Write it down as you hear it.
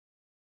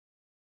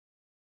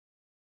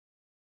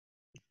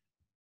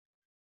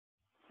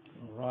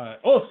Right.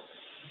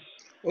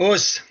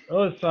 Us.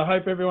 I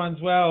hope everyone's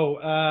well.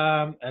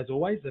 As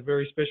always, a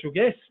very special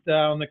guest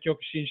on the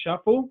Kyokushin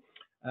Shuffle.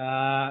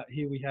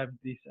 Here we have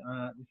this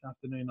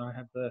afternoon. I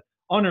have the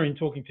honour in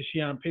talking to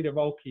Shihan Peter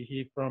Volke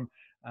here from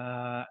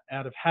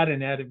out of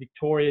Haddon, out of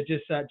Victoria,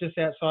 just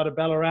outside of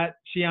Ballarat.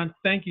 Shihan,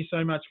 thank you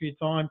so much for your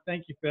time.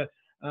 Thank you for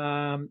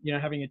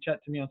having a chat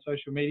to me on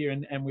social media,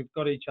 and we've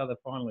got each other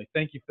finally.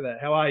 Thank you for that.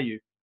 How are you?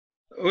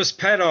 Us,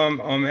 Pat,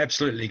 I'm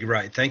absolutely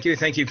great. Thank you.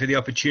 Thank you for the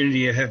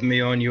opportunity of having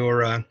me on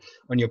your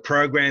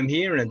program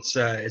here, and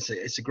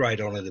it's a great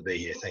honour to be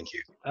here. Thank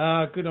you.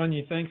 Good on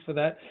you. Thanks for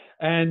that.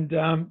 And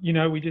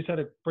we just had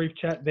a brief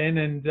chat then,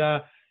 and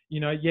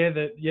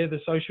the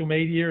social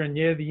media and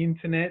the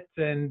internet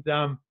and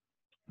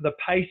the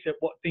pace at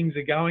what things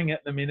are going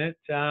at the minute.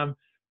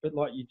 But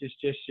like you just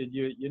gestured,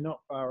 you're not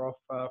far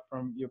off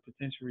from your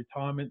potential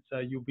retirement, so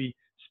you'll be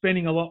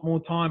spending a lot more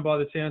time, by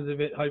the sounds of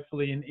it,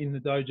 hopefully in the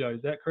dojo.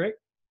 Is that correct?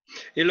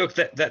 Yeah, look,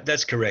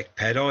 that's correct,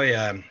 Pat.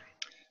 I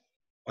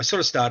sort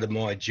of started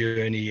my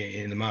journey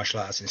in the martial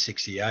arts in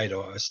 '68.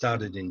 I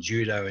started in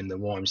judo in the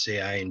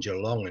YMCA in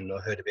Geelong, and I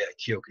heard about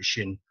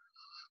Kyokushin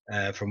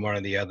from one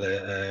of the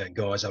other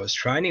guys I was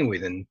training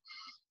with. And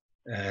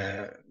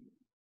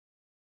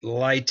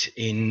late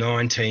in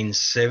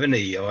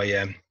 1970,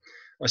 I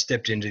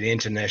stepped into the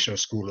International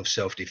School of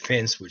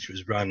Self-Defense, which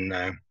was run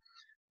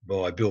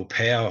by Bill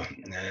Power,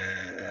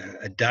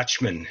 a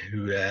Dutchman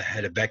who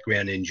had a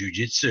background in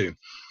jiu-jitsu.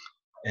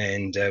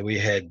 And we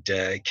had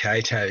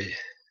Kato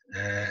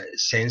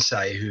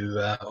Sensei, who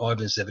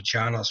Ivan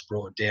Zevichanos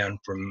brought down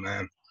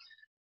from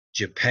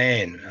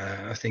Japan.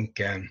 I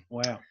think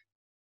wow.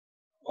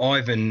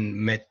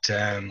 Ivan met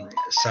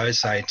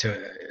Sensei,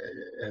 to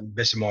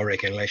best of my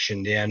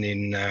recollection, down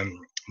in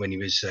when he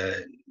was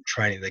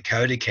training at the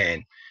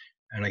Kodokan.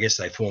 And I guess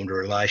they formed a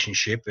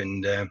relationship,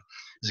 and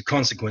as a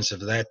consequence of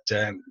that,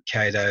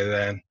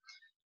 Kato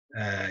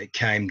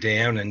came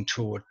down and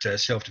taught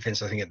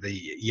self-defense, I think, at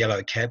the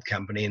Yellow Cab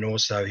Company, and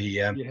also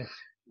he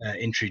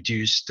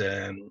introduced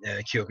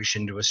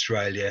Kyokushin to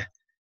Australia,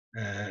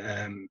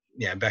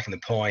 back in the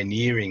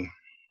pioneering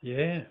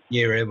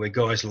era, where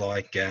guys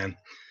like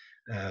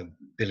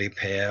Billy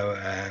Powell,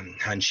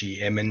 Hunchi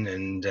Emin,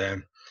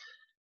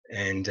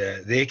 and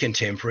their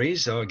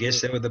contemporaries, I guess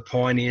they were the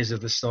pioneers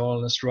of the style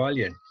in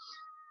Australia.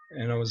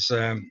 And I was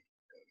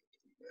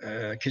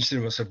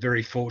consider myself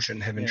very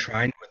fortunate having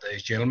trained with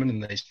these gentlemen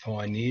and these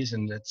pioneers,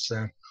 and it's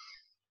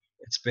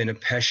been a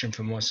passion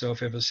for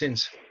myself ever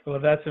since. Well,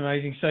 that's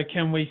amazing. So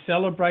can we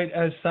celebrate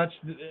as such?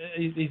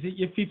 Is it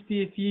your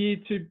 50th year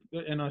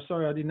and I'm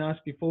sorry I didn't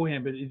ask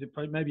beforehand, but is it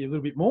maybe a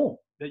little bit more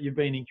that you've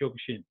been in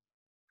Kyokushin?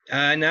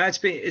 No,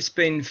 it's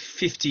been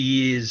 50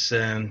 years.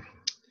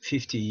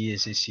 50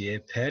 years this year,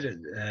 Pat.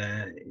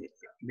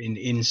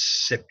 In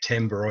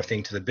September, I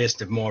think, to the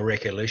best of my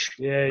recollection.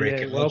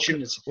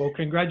 Well,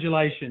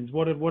 congratulations!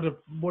 What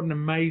an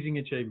amazing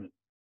achievement.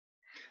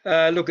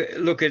 Look,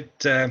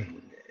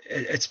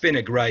 it's been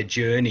a great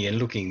journey, and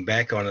looking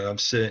back on it, I've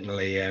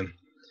certainly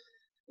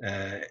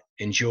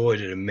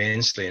enjoyed it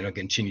immensely, and I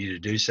continue to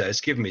do so.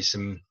 It's given me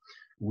some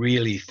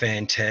really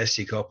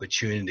fantastic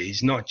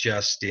opportunities, not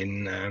just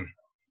in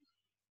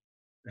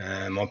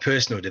my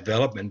personal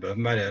development, but I've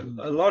made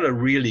a lot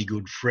of really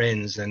good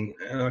friends, and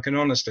I can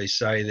honestly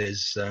say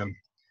there's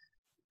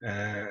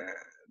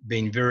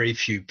been very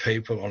few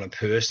people on a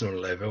personal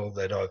level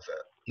that I've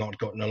not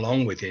gotten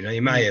along with.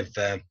 You may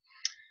have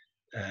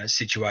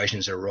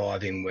situations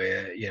arriving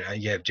where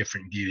you have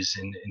different views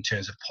in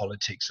terms of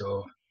politics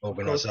or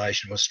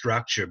organisation or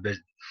structure, but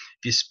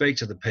if you speak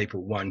to the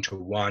people one to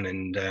one,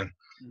 and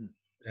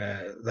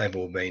they've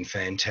all been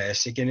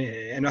fantastic,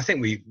 and I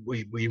think we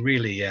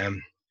really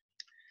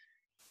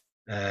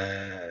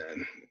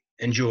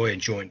enjoy a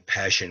joint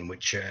passion,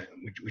 which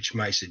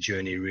makes the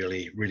journey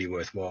really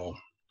worthwhile.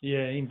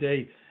 Yeah,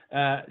 indeed.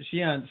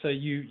 Shihan, so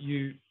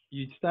you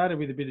started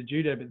with a bit of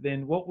judo, but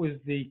then what was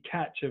the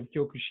catch of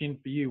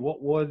Kyokushin for you?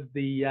 What was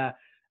the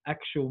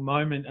actual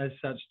moment as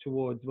such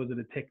towards? Was it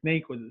a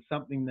technique? Was it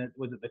something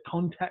was it the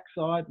contact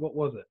side? What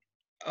was it?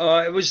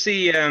 It was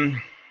the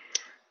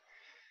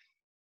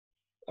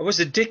I was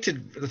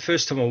addicted the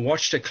first time I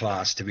watched a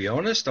class, to be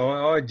honest.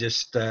 I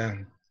just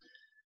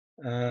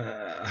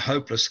a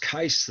hopeless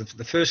case.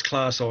 The first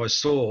class I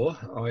saw,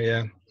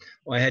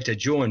 I had to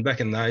join.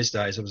 Back in those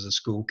days, I was a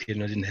school kid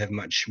and I didn't have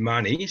much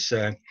money,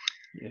 so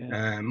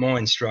my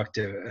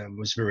instructor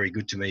was very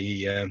good to me.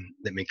 He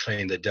let me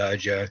clean the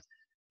dojo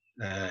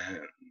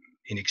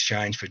in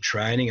exchange for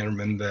training. I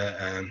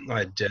remember I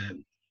had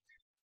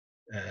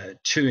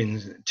two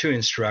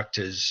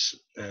instructors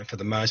for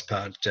the most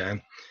part.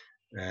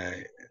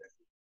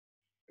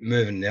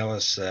 Mervyn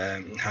Ellis,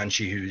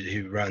 Hunchi,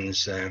 who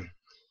runs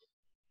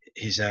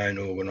his own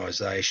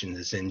organisation, the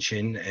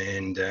Zenshin,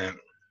 and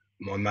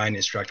my main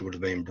instructor would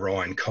have been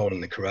Brian Cole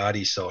on the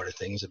karate side of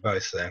things. They're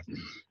both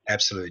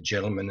absolute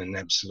gentlemen and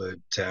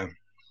absolute,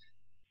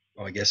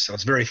 I guess I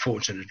was very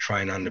fortunate to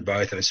train under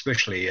both of them,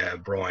 especially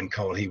Brian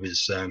Cole. He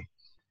was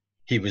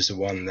the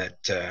one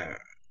that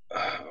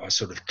I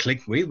sort of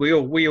clicked with.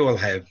 We all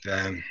have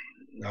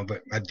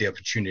had the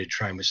opportunity to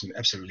train with some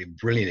absolutely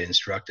brilliant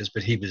instructors,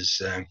 but he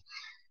was,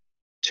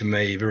 to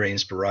me, very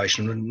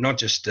inspirational, not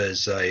just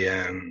as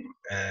a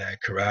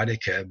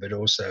karateka, but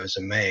also as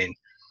a man.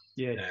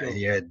 Yeah, sure.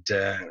 He had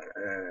a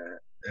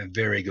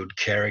very good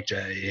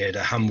character. He had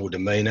a humble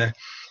demeanour.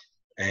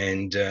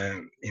 And,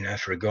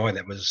 for a guy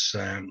that was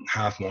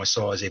half my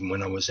size, even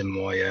when I was in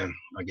my,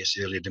 I guess,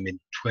 early to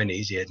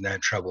mid-20s, he had no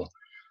trouble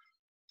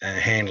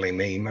handling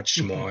me, much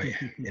to my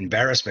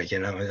embarrassment.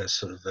 I was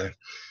sort of a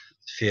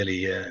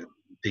fairly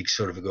big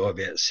sort of a guy,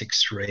 about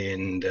 6'3",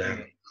 and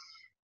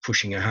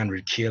pushing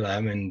 100 kilo,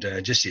 and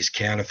just his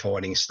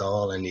counter-fighting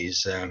style and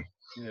his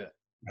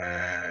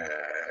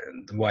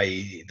the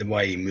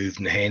way he moved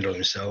and handled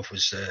himself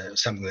was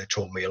something that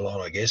taught me a lot,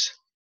 I guess.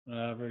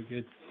 Very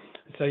good.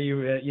 So you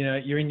were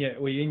you in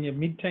your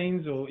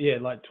mid-teens or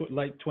like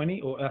late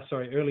 20 or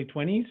early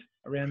 20s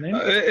around then?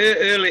 I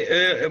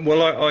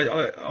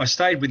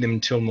stayed with him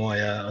until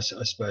my I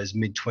suppose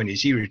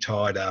mid-20s. He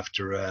retired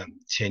after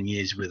 10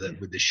 years with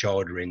a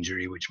shoulder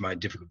injury, which made it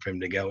difficult for him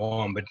to go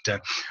on. But I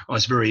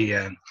was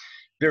very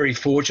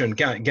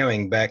fortunate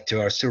going back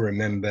to. I still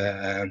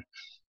remember.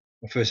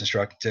 My first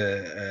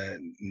instructor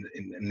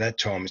in that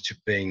time was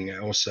being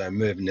also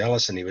Mervyn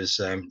Ellison. He was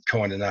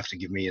kind enough to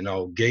give me an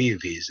old gi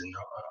of his, and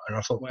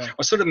I thought, wow.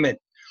 I sort of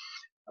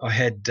I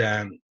had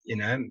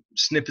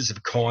snippets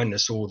of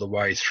kindness all the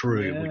way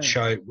through, which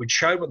showed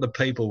what the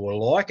people were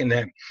like, and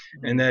that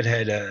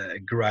had a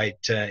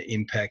great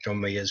impact on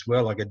me as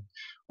well. I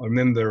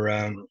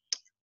remember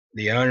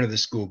the owner of the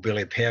school,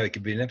 Billy Power. He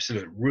could be an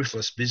absolute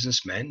ruthless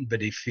businessman,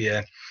 but if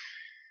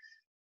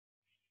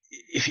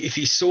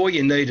he saw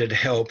you needed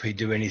help, he'd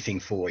do anything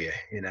for you.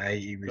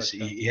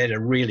 He had a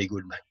really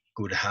good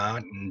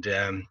heart, and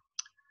I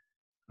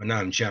know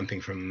I'm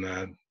jumping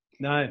from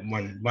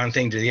one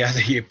thing to the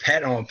other here,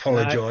 Pat. I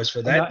apologise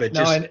for that,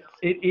 and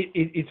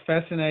it's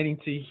fascinating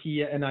to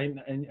hear. And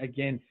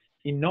again,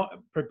 in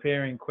not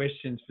preparing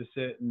questions for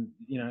certain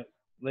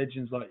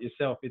legends like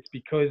yourself, it's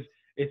because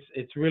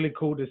it's really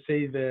cool to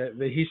see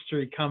the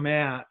history come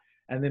out.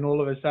 And then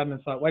all of a sudden,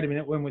 it's like, wait a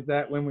minute, when was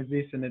that? When was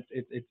this? And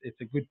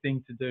it's a good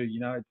thing to do,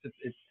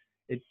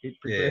 It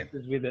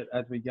progresses with it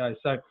as we go.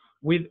 So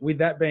with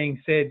that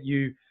being said,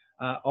 you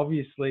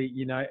obviously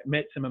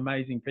met some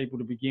amazing people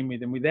to begin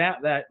with, and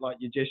without that,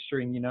 like you're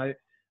gesturing,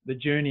 the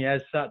journey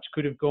as such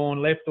could have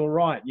gone left or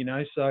right,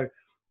 So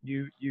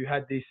you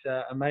had this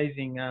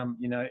amazing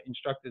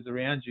instructors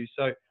around you.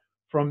 So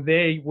from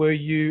there, were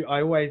you?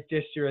 I always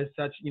gesture as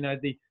such,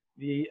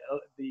 the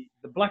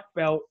black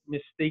belt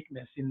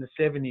mystiqueness in the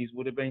 70s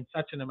would have been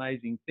such an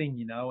amazing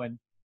thing, and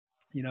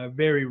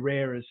very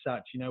rare as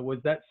such.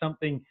 Was that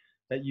something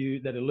that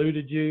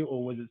eluded you,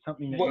 or was it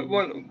something that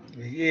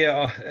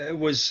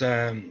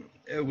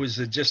it was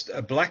just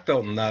a black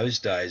belt in those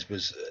days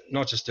was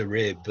not just a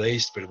rare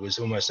beast, but it was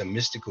almost a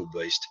mystical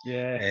beast.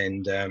 Yeah,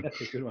 and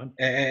that's a good one.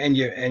 And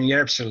you're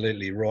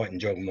absolutely right in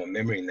jogging my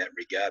memory in that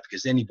regard,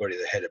 because anybody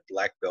that had a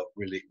black belt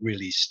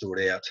really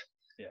stood out.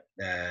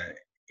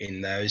 In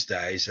those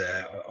days,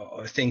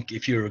 I think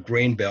if you were a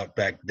green belt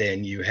back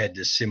then, you had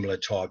a similar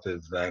type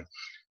of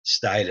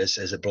status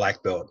as a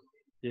black belt.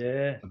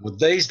 Yeah. Well,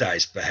 these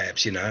days,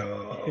 perhaps,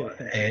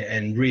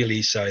 and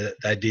really so that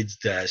they did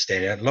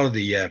stand out. A lot of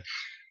the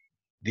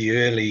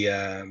early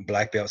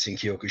black belts in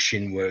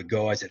Kyokushin were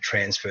guys that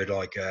transferred,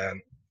 like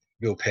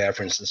Bill Power,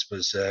 for instance,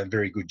 was a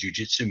very good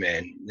jiu-jitsu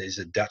man. There's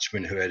a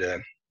Dutchman who had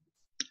a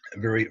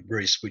very,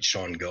 very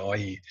switched-on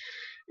guy.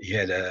 He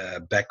had a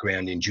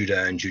background in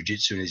judo and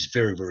jiu-jitsu, and he's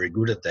very, very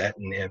good at that.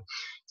 And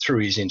through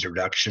his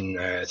introduction,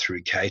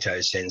 through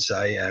Kato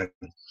Sensei,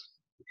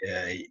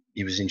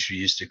 he was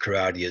introduced to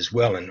karate as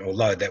well. And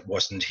although that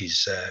wasn't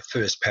his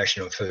first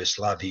passion or first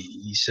love,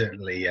 he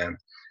certainly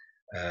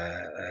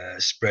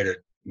spread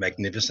it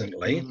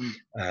magnificently.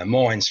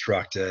 My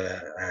instructor,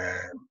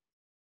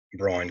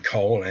 Brian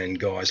Cole, and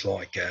guys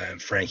like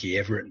Frankie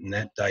Everett and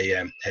that, they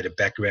had a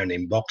background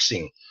in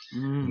boxing.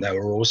 And they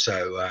were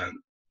also...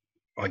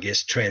 I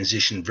guess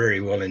transitioned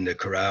very well into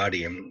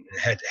karate and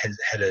had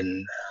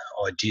an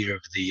idea of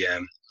the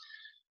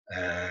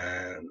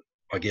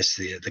I guess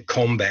the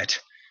combat,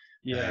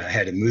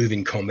 how to move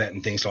in combat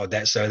and things like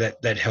that. So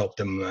that helped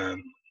them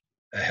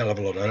a hell of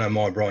a lot. I know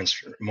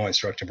my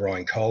instructor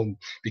Brian Cole,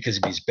 because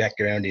of his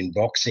background in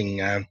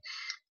boxing,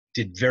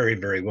 did very,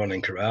 very well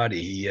in karate.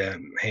 He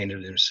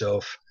handled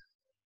himself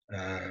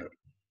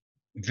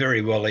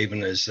very well,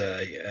 even as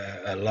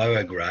a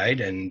lower grade,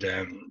 and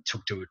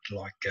took to it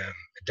like a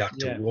duck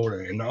to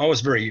water. And I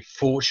was very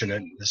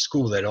fortunate. The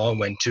school that I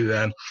went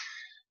to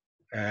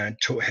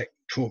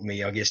taught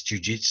me, I guess,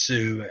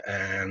 jiu-jitsu,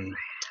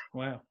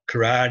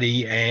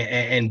 karate,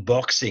 and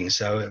boxing.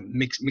 So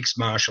mixed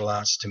martial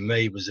arts to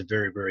me was a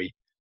very, very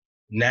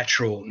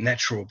natural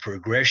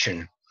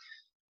progression.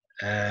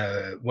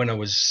 When I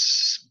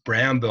was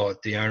brown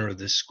belt, the owner of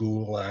the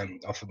school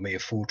offered me a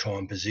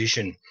full-time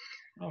position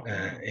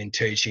in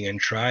teaching and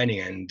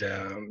training, and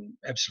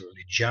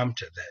absolutely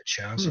jumped at that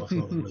chance. I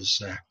thought it was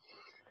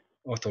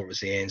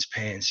the Ann's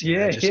pants.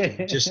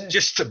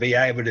 Just to be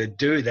able to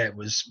do that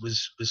was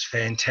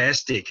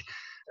fantastic.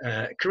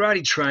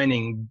 karate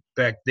training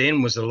back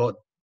then was a lot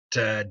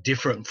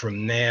different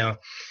from now,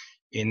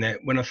 in that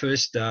when I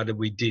first started,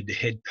 we did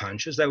head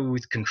punches. They were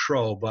with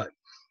control, but,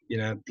 you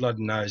know, blood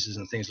noses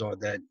and things like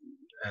that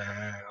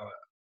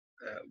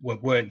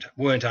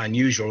weren't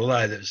unusual, although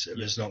it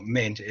was not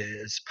meant.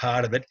 It's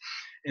part of it.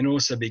 And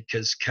also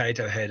because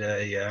Kato had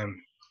a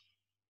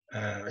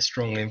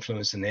strong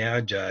influence in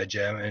our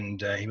dojo,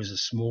 and he was a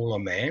smaller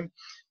man.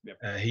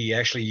 Yep. He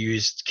actually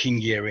used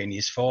Kingeri in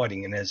his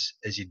fighting, and as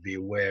you'd be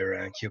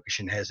aware,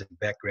 Kyokushin has a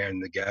background in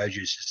the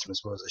Goju system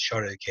as well as the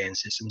Shotokan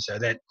system. So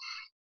that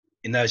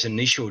in those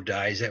initial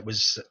days, that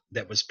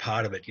was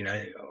part of it. You know,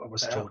 I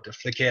was taught to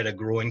flick out a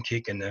groin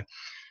kick and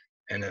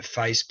a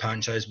face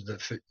punch. Those were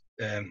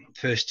the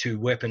first two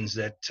weapons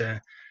that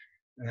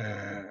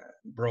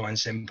Brian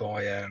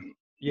Senpai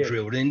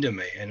drilled into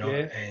me, and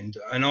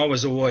I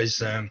was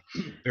always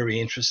very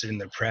interested in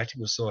the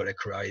practical side of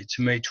karate.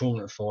 To me,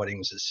 tournament fighting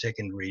was a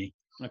secondary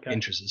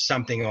interest. It's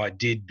something I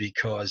did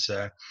because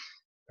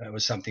it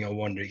was something I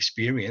wanted to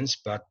experience.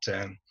 But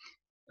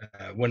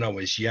when I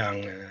was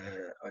young,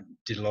 I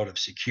did a lot of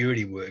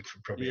security work for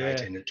probably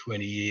 18 to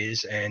 20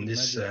 years, and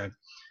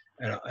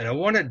and I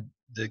wanted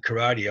the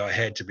karate I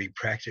had to be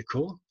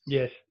practical.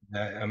 Yes.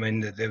 I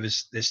mean,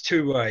 there's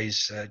two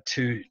ways,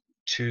 two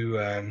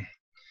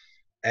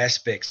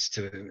aspects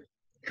to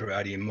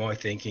karate in my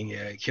thinking.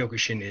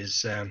 Kyokushin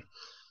is a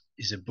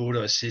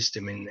Budo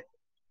system in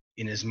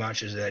as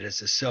much as that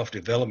it's a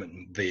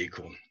self-development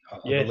vehicle.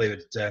 I believe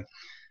it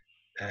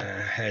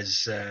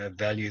has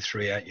value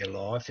throughout your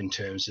life in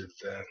terms of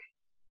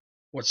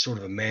what sort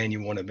of a man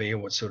you want to be or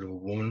what sort of a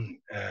woman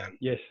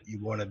you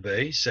want to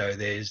be. So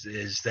there's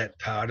that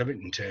part of it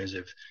in terms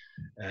of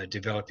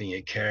developing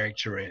your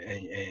character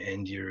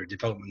and your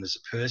development as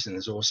a person.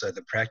 There's also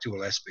the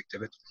practical aspect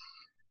of it.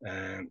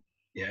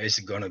 You know, is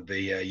it going to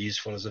be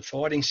useful as a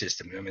fighting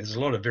system? I mean, there's a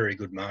lot of very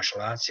good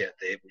martial arts out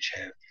there which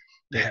have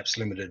perhaps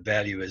limited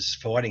value as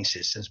fighting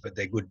systems, but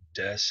they're good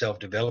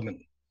self-development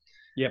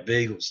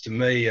vehicles. To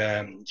me,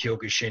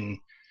 Kyokushin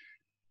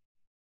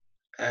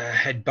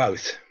had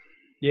both.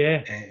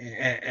 Yeah.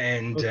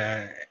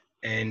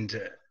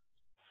 And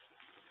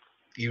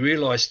you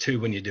realise too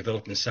when you're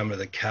developing some of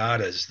the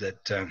katas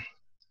that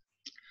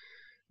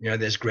you know,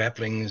 there's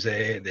grapplings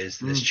there, there's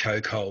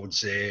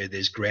chokeholds there,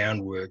 there's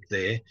groundwork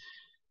there,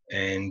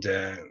 and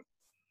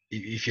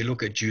if you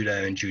look at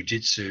judo and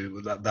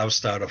jiu-jitsu, they'll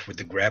start off with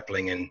the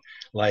grappling, and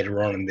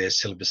later on in their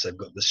syllabus they've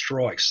got the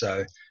strikes.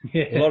 So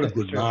a lot of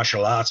good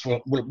martial arts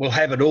will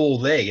have it all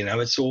there. You know,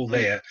 it's all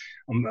there.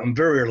 I'm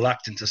very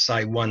reluctant to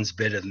say one's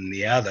better than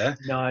the other.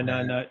 No.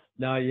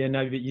 But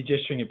you're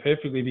gesturing it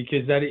perfectly,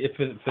 because that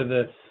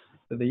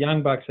for the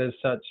young bucks as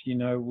such, you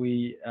know,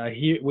 we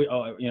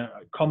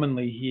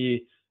commonly hear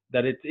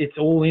that it's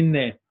all in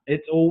there.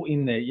 It's all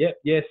in there. Yep.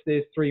 Yes,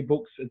 there's 3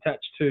 books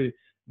attached to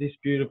this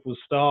beautiful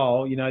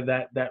style, you know,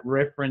 that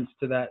reference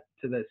to the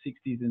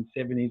 60s and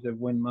 70s of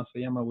when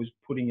Masayama was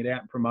putting it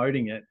out and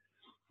promoting it.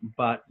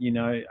 But, you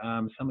know,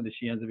 some of the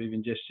Shihans have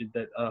even gestured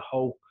that a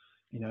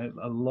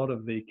lot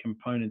of the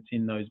components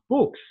in those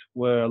books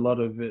were a lot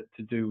of it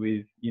to do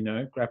with, you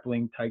know,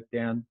 grappling,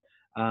 takedown,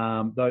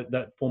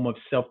 that form of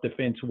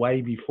self-defense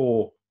way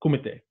before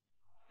kumite.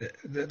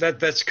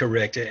 That's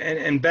correct.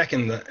 And back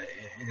in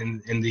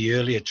the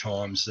earlier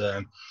times,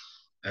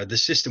 the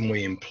system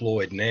we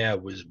employed now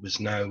was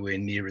nowhere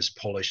near as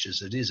polished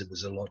as it is. It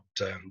was a lot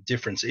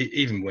different.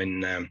 Even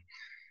when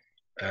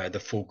the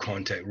full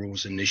contact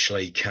rules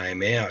initially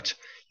came out,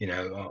 you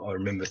know, I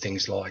remember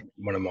things like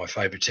one of my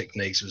favourite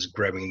techniques was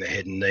grabbing the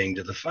head and kneeing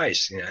to the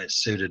face. You know, it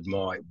suited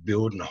my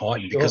build and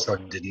height, and because I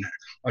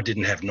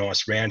didn't have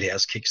nice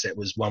roundhouse kicks, that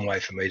was one way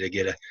for me to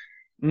get a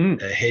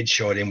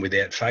headshot in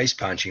without face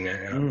punching.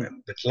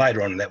 But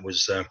later on, that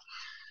was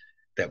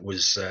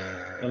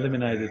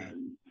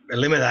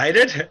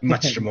eliminated,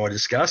 much to my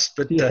disgust.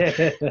 But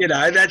you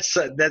know,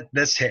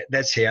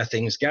 that's how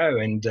things go.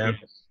 And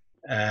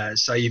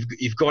so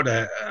you've got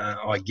to,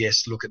 I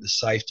guess, look at the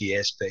safety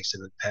aspects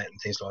of the pattern,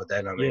 things like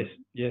that. I mean,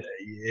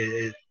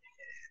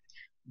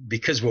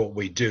 because what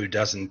we do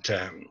doesn't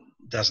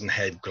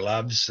have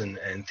gloves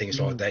and things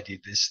like that.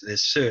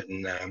 There's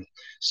certain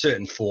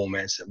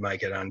formats that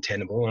make it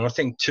untenable, and I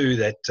think too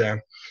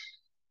that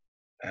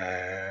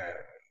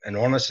an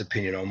honest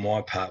opinion on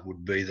my part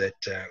would be that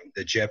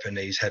the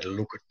Japanese had a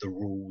look at the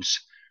rules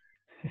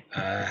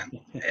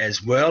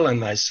as well,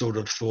 and they sort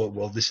of thought,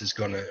 well, this is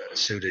going to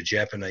suit a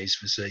Japanese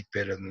physique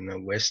better than a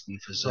Western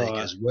physique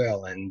as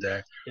well. And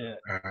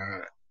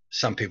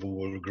some people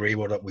will agree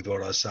with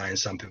what I say, and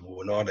some people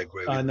will not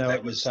agree with it.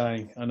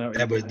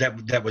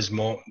 That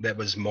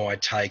was my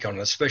take on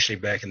it, especially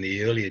back in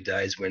the earlier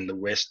days when the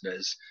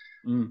Westerners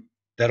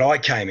that I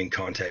came in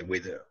contact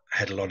with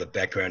had a lot of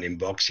background in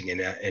boxing,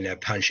 and our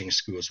punching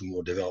skills were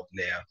more developed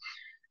now.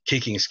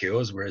 Kicking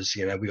skills, whereas,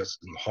 you know, we got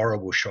some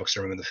horrible shocks.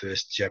 I remember the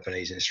first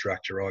Japanese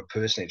instructor I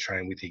personally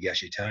trained with,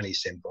 Higashitani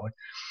Senpai,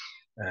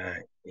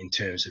 in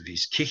terms of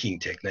his kicking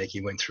technique. He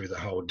went through the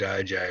whole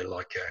dojo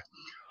like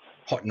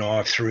hot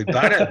knife through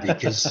butter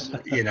because,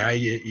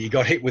 you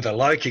got hit with a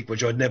low kick,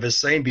 which I'd never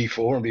seen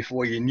before. And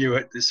before you knew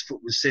it, this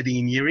foot was sitting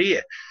in your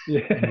ear.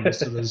 Yeah. And you were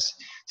sort of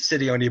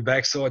sitting on your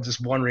backside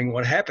just wondering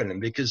what happened.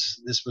 And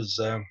because this was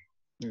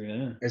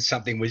it's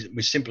something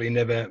we simply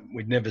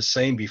we'd never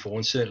seen before,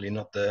 and certainly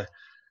not the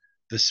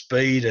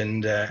speed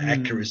and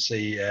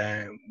accuracy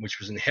which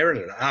was inherent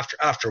in it.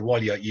 After a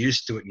while, you got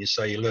used to it, and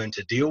you learn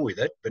to deal with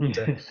it. But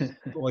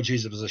oh,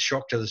 geez, it was a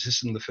shock to the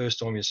system the first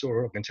time you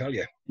saw it, I can tell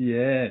you.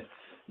 Yeah,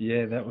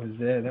 that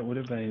would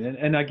have been.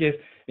 And I guess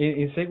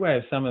in segue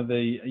of some of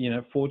the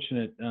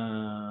fortunate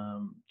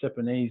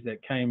Japanese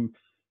that came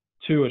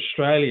to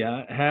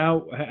Australia,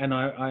 and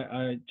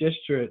I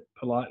gesture it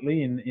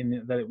politely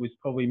in that it was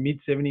probably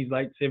mid-70s,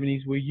 late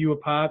 70s. Were you a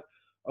part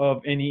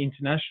of any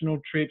international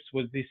trips?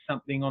 Was this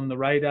something on the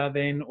radar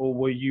then, or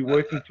were you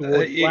working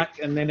towards black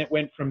and then it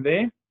went from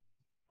there?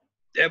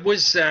 It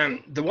was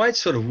the way it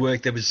sort of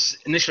worked. There was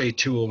initially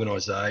two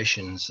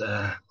organisations,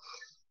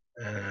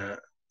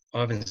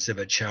 Ivan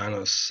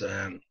Sevachanos,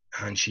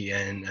 Hunchy,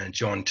 and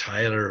John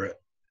Taylor.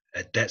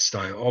 At that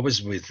stage, I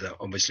was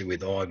obviously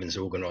with Ivan's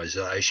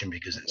organisation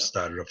because it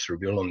started off through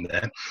Bill on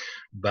that.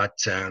 But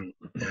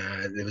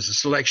there was a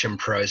selection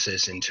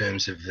process in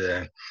terms of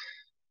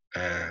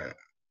I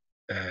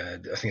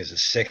think it was a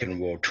second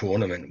world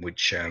tournament,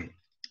 which I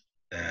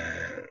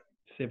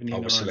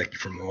was selected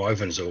from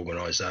Ivan's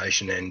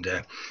organisation, and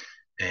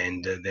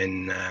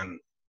then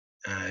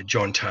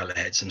John Taylor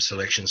had some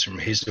selections from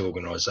his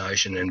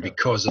organisation, and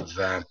because of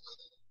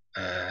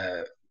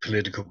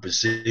political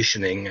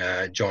positioning,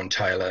 John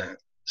Taylor's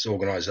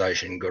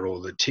organisation got all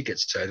the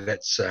tickets. So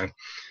that's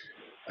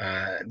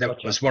that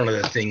was one of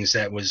the things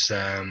that was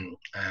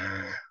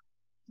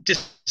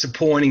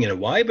disappointing in a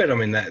way. But I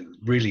mean,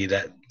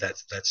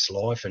 that's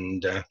life,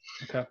 and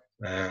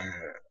I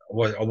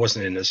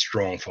wasn't in a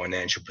strong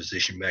financial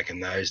position back in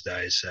those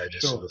days, so to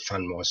sort of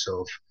fund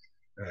myself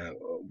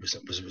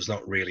was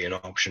not really an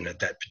option at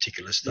that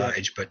particular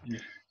stage. But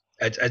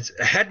it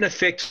had an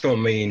effect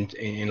on me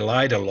in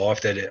later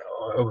life that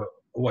I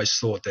always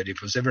thought that if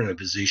I was ever in a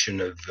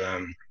position of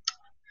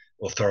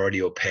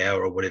authority or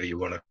power or whatever you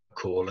want to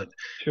call it,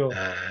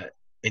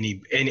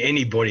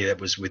 anybody that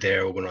was with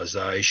our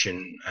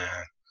organisation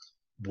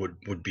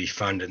would be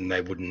funded, and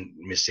they wouldn't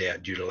miss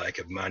out due to lack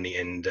of money.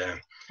 And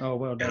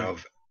well done.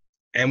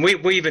 And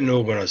we've an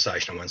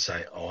organisation, I won't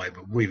say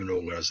but we've an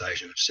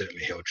organisation have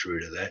certainly held true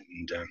to that.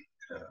 And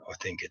I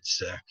think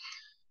it's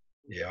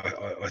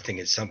I think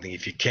it's something,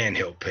 if you can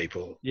help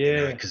people,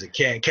 because it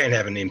can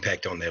have an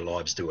impact on their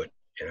lives, do it,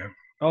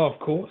 Oh, of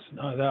course.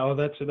 No,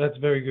 that's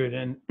very good.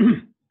 And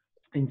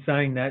in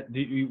saying that,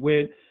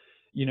 where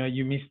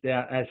you missed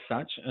out as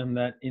such, and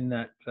that in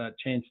that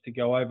chance to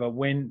go over,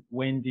 when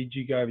did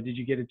you go over? Did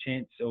you get a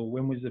chance, or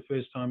when was the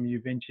first time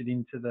you ventured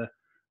into the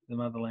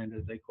motherland,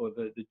 as they call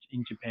it,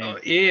 in Japan?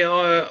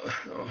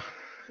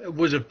 It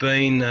would have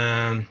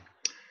been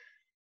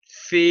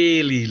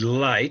fairly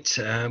late.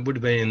 Would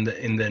have been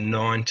in the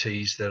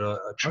 90s that I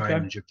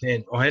trained in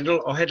Japan. I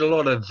had a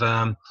lot of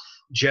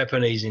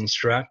Japanese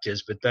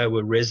instructors, but they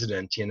were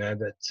resident. I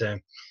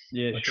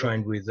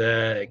trained with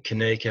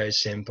Kaneko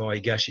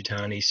Senpai,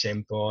 Gashitani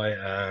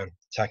Senpai,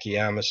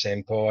 Takayama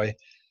Senpai.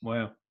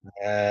 Wow.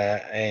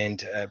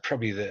 And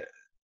probably the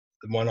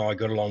one I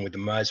got along with the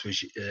most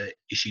was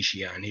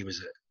Ishishian. He was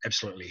an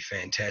absolutely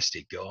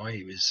fantastic guy.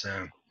 He was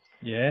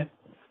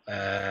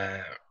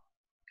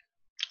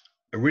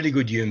a really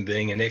good human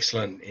being, an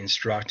excellent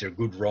instructor, a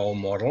good role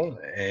model,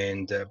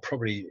 and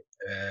probably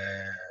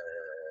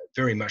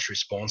very much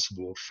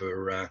responsible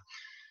for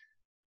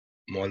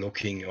my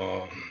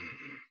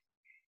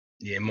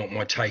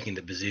taking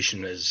the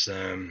position as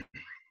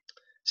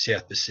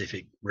South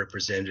Pacific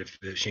representative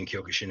for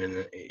Shinkyokushin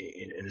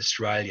in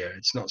Australia.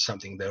 It's not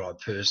something that I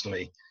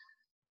personally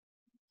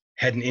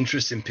had an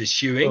interest in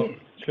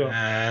pursuing. Sure.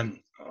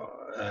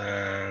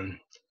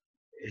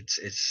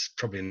 It's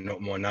probably not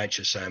my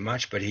nature so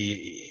much, but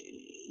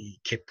he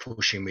kept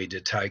pushing me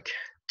to take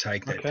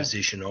that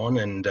position on,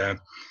 and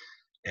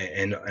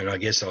I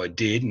guess I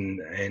did, and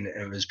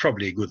it was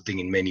probably a good thing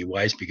in many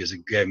ways because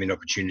it gave me an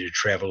opportunity to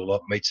travel a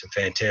lot, meet some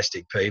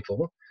fantastic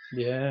people.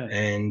 Yeah.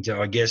 And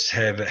I guess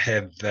have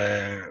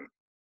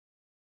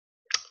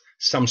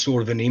some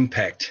sort of an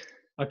impact.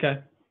 Okay.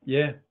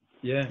 Yeah.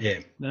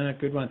 No,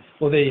 good one.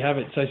 Well, there you have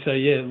it. So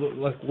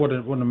like what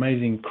an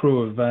amazing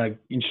crew of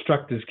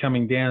instructors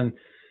coming down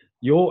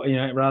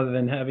rather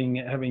than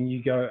having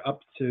you go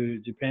up to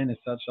Japan as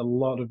such, a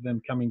lot of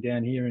them coming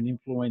down here and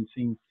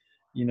influencing,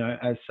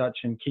 as such,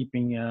 and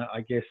keeping,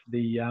 I guess,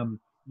 the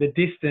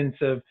distance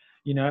of,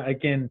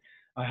 again,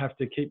 I have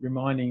to keep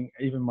reminding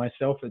even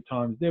myself at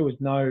times, there was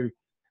no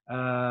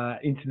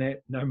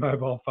internet, no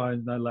mobile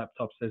phones, no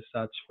laptops as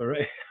such for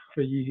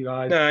you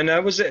guys. No,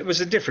 it was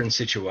a different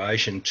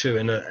situation too,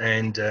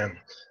 and I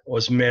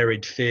was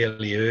married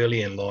fairly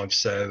early in life,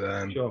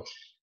 so sure.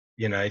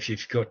 If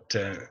you've got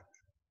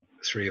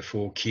 3 or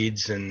 4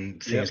 kids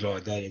and things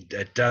like that,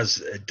 it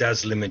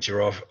does limit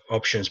your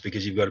options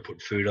because you've got to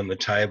put food on the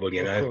table.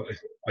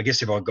 I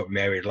guess if I got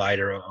married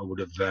later, I would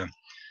have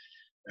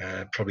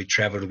probably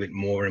travelled a bit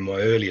more in my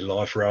early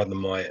life rather than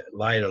my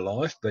later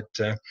life. But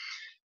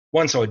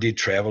once I did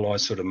travel, I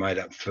sort of made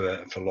up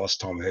for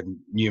lost time. I had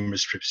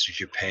numerous trips to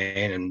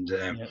Japan, and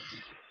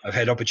I've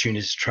had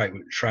opportunities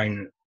to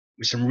train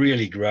with some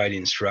really great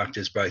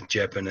instructors, both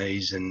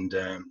Japanese and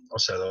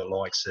also the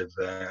likes of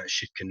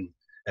Fitkin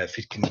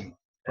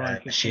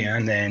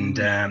Shihan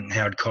and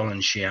Howard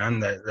Collins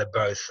Shihan. They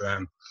both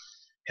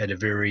had a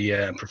very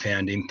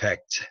profound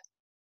impact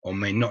on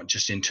me, not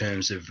just in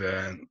terms of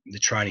the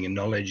training and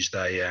knowledge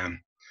they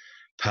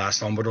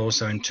passed on, but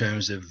also in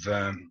terms of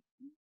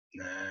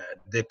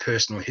their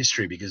personal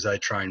history, because they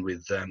trained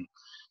with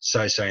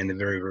Sensei in the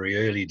very,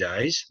 very early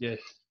days. Yes.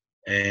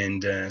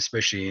 And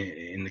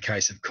especially in the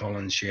case of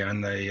Collins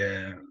Shihan, they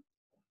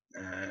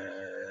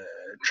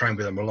trained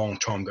with them a long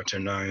time, got to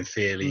know him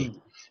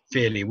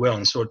fairly well,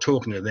 and sort of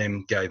talking to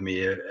them gave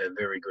me a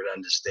very good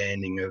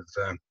understanding of,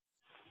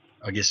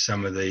 I guess,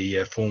 some of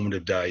the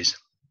formative days.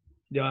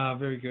 Yeah,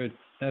 very good.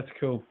 That's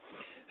cool.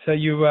 So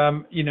you,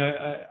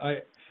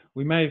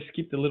 we may have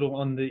skipped a little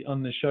on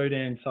the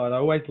Shodan side. I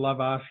always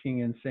love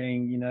asking and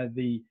seeing,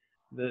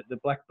 the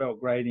black belt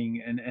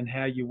grading and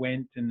how you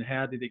went and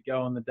how did it go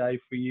on the day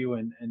for you,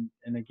 and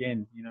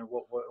again,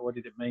 what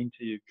did it mean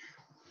to you?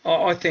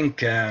 I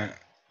think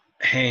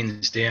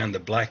hands down the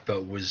black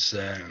belt was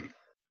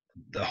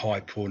the high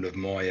point of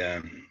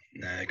my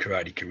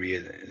karate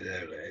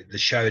career. The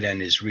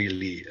Shodan is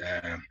really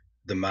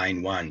the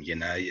main one.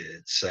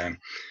 It's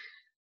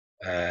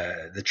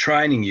the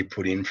training you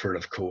put in for it,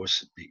 of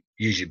course,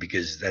 usually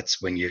because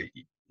that's when your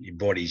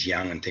body's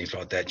young and things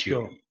like that.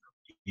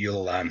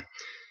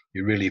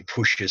 You really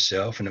push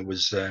yourself, and it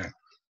was a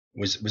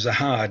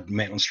hard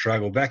mental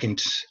struggle. Back in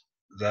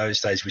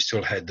those days, we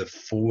still had the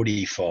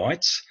 40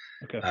 fights,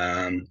 okay.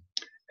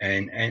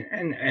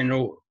 And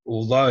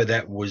although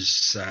that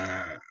was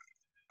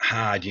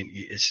hard,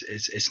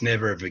 it's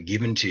never ever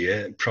given to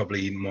you.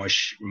 Probably my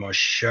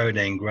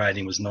Shodan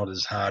grading was not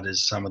as hard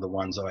as some of the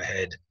ones I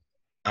had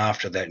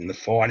after that in the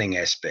fighting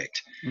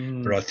aspect.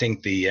 But I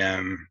think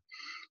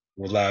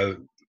although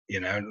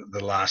the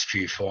last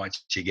few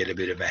fights you get a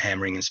bit of a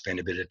hammering and spend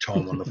a bit of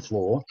time on the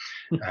floor,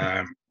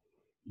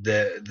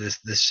 the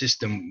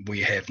system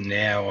we have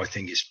now, I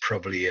think, is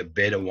probably a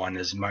better one,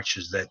 as much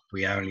as that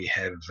we only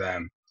have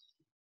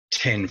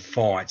 10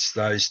 fights.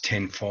 Those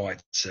 10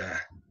 fights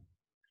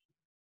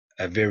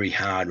are very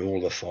hard. All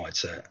the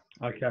fights are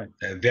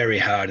very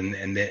hard,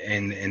 and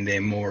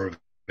they're more of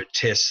a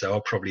test. So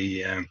I'll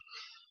probably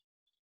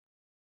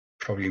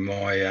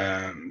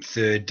my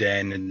third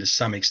Dan and to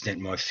some extent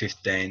my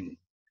fifth Dan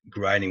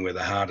grading were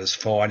the hardest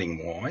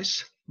fighting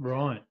wise.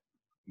 Right.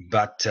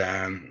 But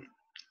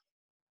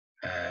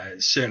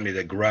certainly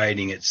the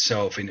grading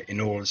itself in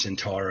all its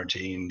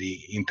entirety and the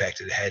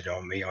impact it had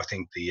on me, I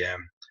think the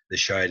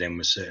Shodan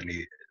was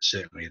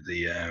certainly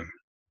the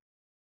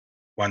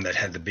one that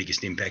had the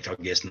biggest impact, I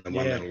guess, and the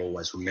one that I'll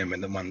always remember,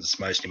 and the one that's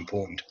most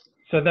important.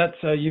 So that's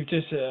you've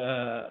just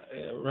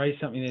raised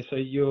something there. So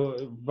you're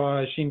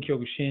via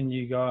Shinkyokushin,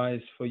 you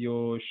guys, for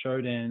your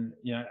Shodan,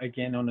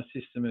 again on a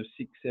system of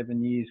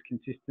 6-7 years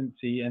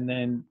consistency, and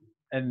then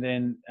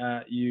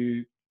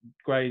you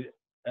grade,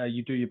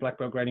 you do your black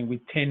belt grading with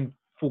 10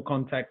 full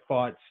contact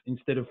fights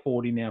instead of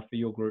 40 now for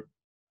your group.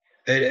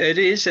 It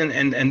is,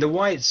 and the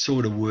way it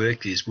sort of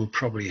worked is we'll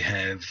probably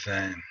have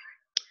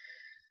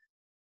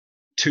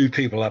 2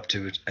 people up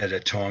to it at a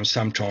time,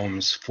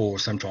 sometimes 4,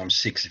 sometimes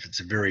 6 if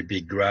it's a very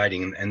big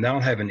grading, and they'll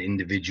have an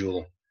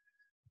individual,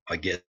 I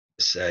guess,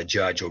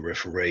 judge or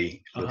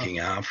referee looking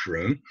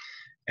after them,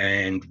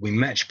 and we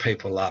match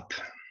people up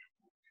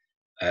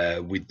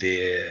with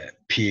their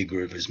peer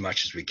group as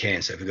much as we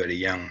can. So if we've got a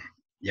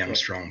young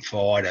strong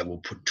fighter, we'll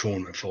put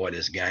tournament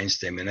fighters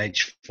against them, and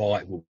each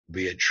fight will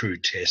be a true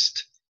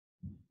test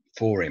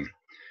for him.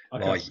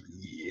 Okay. Like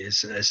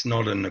it's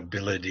not an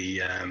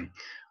ability.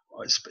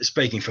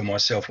 Speaking for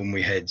myself, when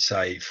we had,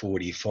 say,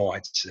 40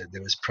 fights,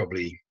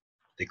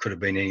 there could have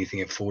been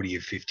anything of 40 or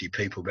 50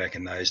 people back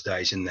in those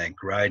days in that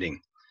grading.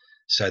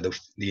 So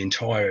the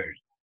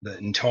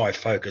entire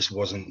focus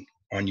wasn't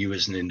on you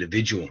as an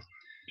individual.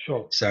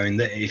 Sure. So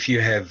if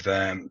you have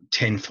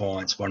 10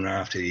 fights one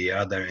after the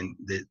other, and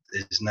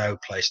there's no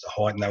place to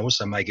hide, and they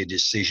also make a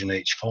decision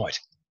each fight.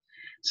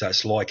 So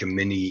it's like a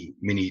mini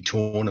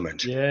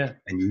tournament. Yeah.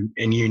 And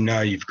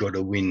you've got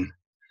to win.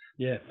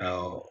 Yeah.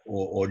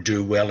 Or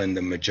do well in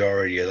the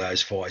majority of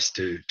those fights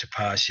to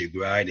pass your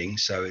grading.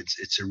 So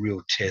it's a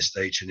real test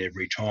each and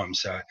every time.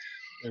 So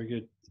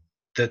very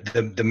good.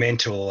 The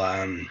mental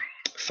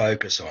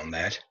focus on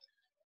that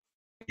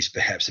is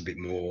perhaps a bit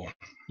more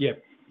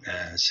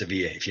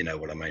severe, if you know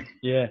what I mean.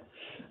 Yeah.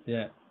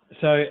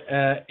 So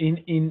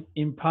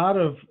in part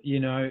of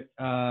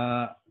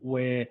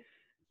where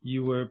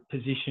you were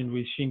positioned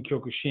with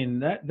Shinkyokushin,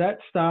 that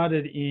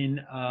started in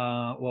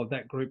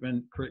that group,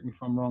 and correct me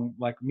if I'm wrong,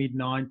 like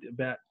mid-90s,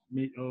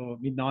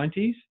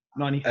 96,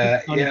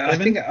 97? Yeah, I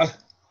think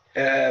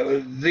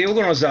the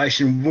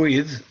organisation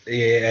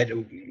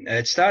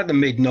it started in the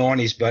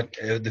mid-90s, but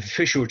the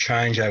official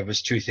changeover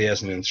was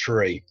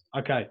 2003.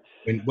 Okay,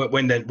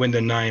 when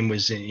the name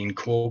was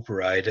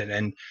incorporated,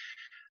 and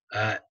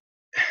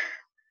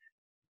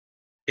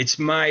it's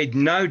made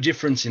no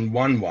difference in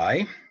one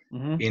way,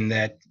 in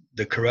that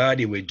the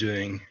karate we're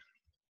doing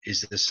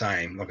is the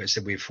same. Like I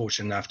said, we're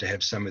fortunate enough to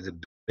have some of the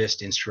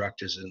best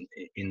instructors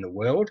in the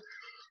world,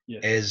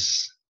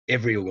 as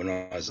every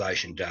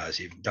organisation does.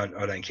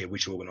 I don't care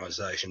which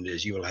organisation it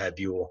is, you will have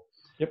your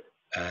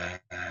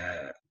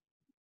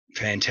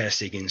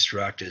fantastic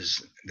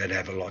instructors that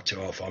have a lot to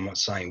offer. I'm not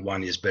saying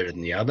one is better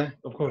than the other.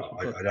 Of course.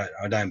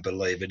 I don't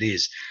believe it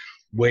is.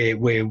 Where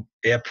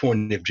our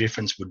point of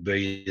difference would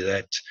be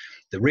that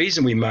the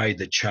reason we made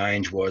the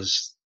change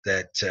was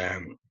that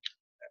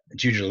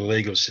due to the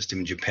legal system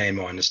in Japan,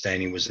 my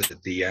understanding was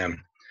that the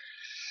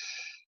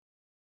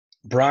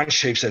branch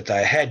chiefs that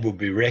they had would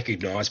be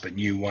recognised, but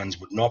new ones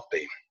would not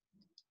be.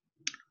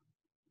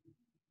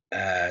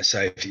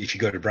 So if you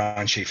got a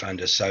branch chief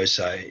under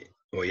Sensei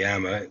or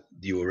Yama,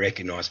 you were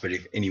recognised, but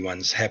if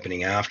anyone's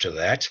happening after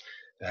that,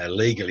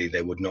 legally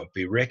they would not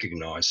be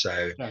recognised.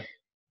 So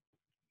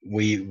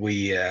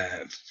we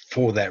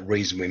for that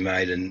reason we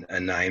made a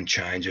name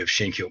change of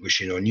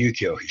Shinkyokushin or New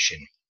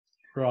Kyokushin,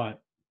 right?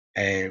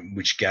 And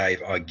which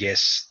gave, I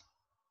guess,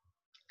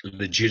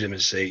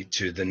 legitimacy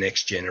to the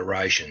next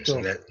generations,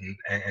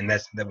 and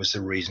that was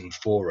the reason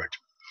for it.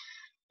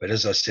 But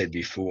as I said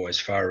before, as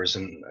far as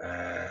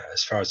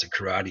the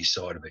karate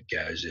side of it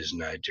goes, there's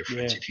no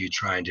difference. If you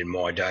trained in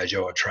my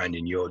dojo or trained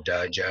in your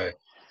dojo,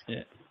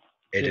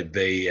 it'd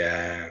be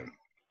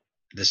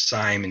the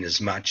same, in as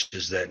much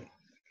as that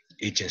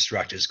each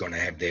instructor is going to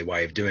have their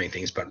way of doing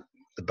things, but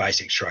the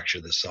basic structure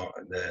of the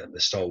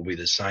style will be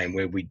the same.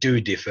 Where we do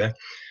differ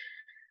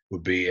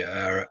would be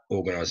our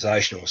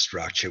organisational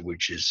structure,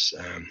 which is,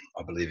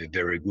 I believe, a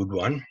very good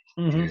one,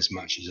 in as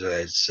much as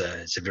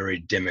it's a very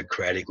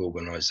democratic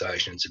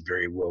organisation. It's a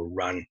very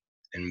well-run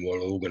and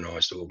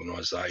well-organised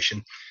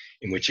organisation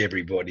in which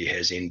everybody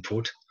has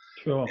input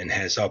and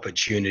has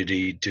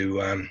opportunity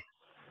to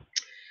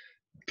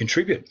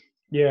contribute.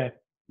 Yeah.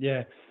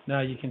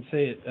 No, you can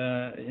see it.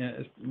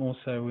 It's more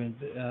so with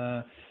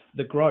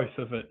the growth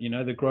of it.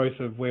 The growth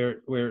of where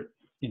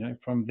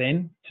from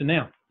then to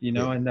now.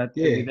 And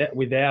that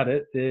without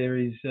it, there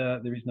is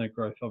no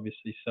growth,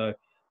 obviously. So,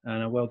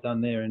 well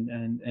done there.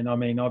 And I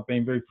mean, I've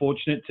been very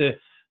fortunate to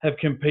have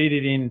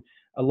competed in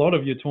a lot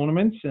of your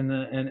tournaments, and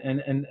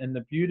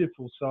the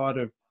beautiful side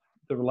of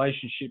the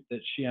relationship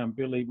that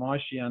my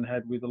Shihan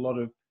had with a lot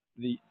of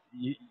a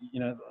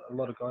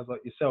lot of guys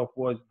like yourself,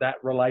 was that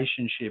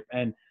relationship,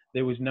 and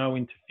there was no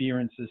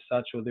interference as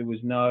such, or there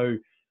was no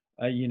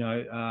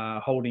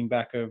holding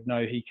back of,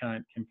 no, he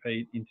can't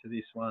compete into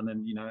this one,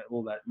 and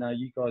all that. No,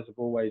 you guys have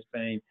always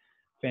been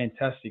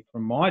fantastic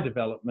from my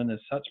development as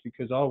such,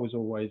 because I was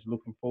always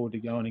looking forward to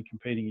going and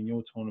competing in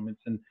your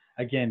tournaments. And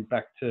again,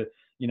 back to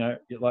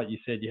like you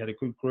said, you had a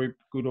good group,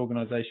 good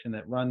organisation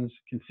that runs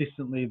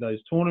consistently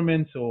those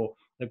tournaments, or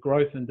the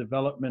growth and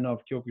development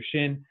of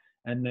Kyokushin.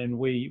 And then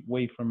we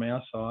from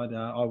our side,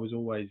 I was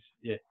always,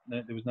 there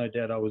was no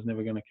doubt I was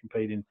never going to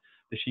compete in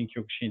the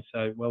Shinkyokushin.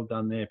 So well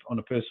done there. On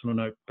a personal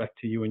note, back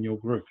to you and your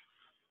group.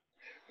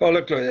 Well,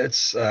 look,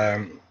 it's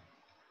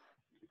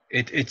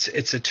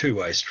a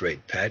two-way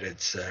street, Pat.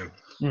 It's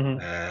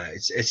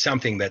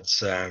something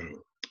that's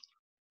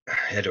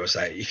how do I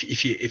say?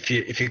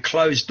 If you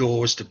close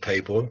doors to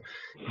people,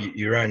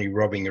 you're only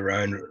robbing your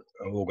own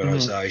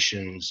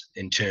organisations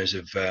in terms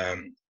of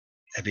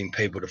having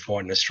people to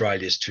fight. In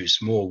Australia is too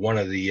small. One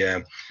of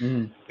the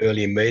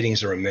earlier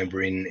meetings I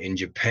remember in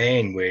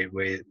Japan, where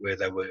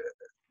they were,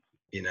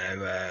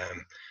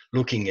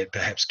 looking at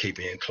perhaps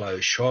keeping a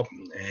closed shop,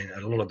 and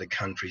a lot of the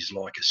countries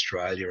like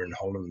Australia and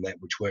Holland and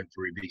that, which weren't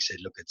very big, said,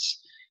 look,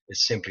 it's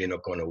simply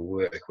not going to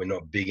work. We're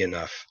not big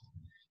enough.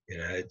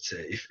 It's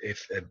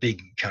if a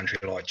big country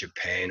like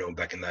Japan, or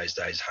back in those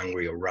days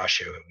Hungary or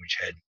Russia, which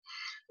had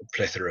a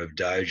plethora of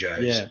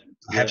dojos,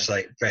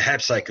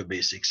 perhaps they could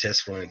be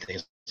successful in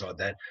things like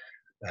that.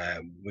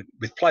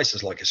 With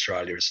places like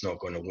Australia, it's not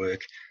going to work.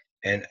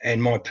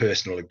 And my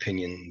personal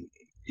opinion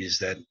is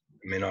that,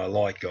 I mean, I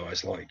like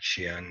guys like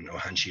Shihan or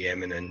Hunchi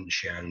Emin and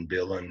Shihan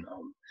Bill, and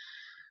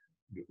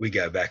we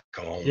go back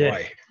a long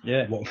way.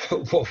 Yeah.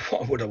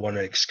 What would I want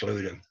to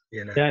exclude them?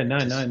 No.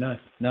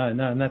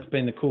 And that's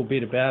been the cool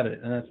bit about it.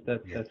 And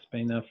that's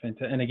been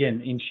fantastic. And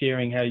again, in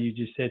sharing how you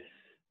just said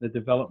the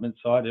development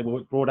side, it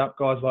brought up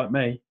guys like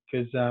me,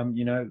 because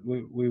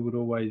we would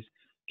always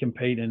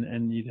compete,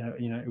 and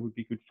it would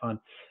be good fun.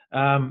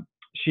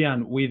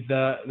 Shihan, with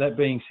that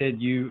being said,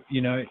 you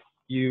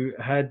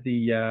had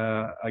the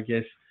I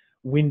guess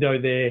window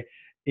there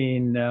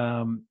in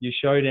your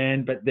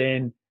Shodan, but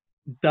then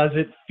does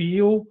it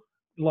feel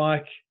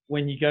like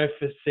when you go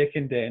for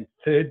second dan,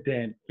 third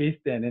dan, fifth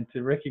dan, and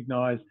to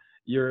recognize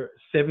your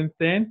seventh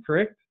dan,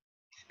 correct?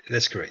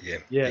 That's correct,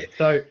 yeah.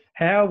 So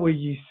how were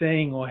you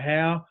seeing, or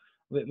how,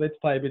 let's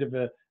play a bit of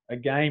a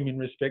game in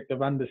respect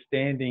of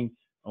understanding,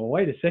 oh,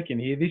 wait a second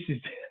here, this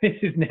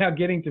is now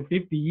getting to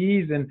 50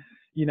 years, and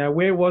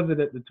where was it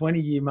at the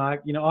 20-year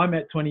mark? I'm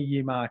at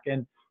 20-year mark,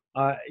 and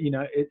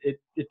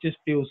it just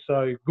feels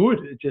so good.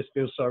 It just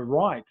feels so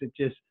right. It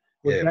just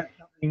Was that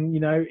something,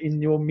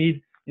 in your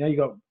mid, you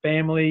got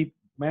family,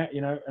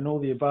 and all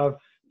the above,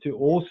 to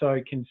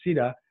also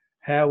consider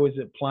how was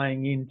it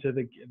playing into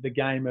the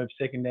game of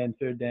second dan,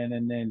 third dan,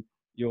 and then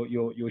your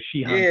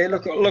Shihan? Yeah,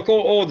 look,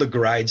 all the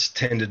grades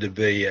tended to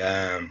be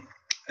a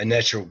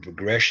natural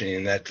progression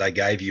in that they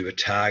gave you a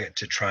target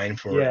to train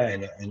for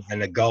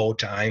and a goal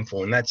to aim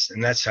for, and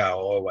that's how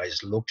I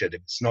always looked at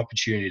it. It's an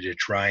opportunity to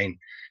train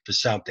for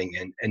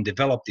something and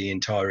develop the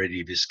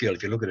entirety of your skill.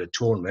 If you look at a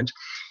tournament,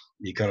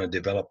 you're going to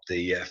develop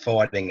the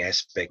fighting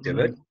aspect of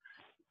it,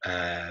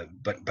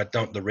 but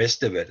not the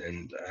rest of it.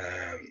 And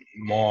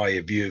my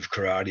view of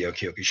karate or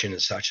Kyokushin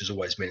as such has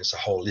always been it's a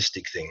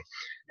holistic thing.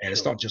 And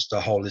it's not just a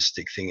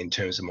holistic thing in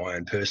terms of my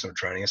own personal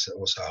training, it's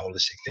also a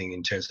holistic thing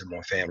in terms of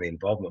my family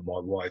involvement. My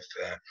wife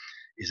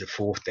is a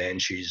fourth dan.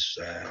 She's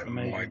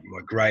my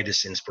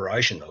greatest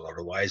inspiration in a lot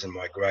of ways, and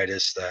my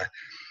greatest,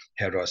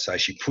 how do I say,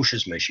 she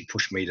pushes me. She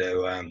pushed me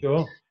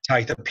to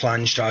take the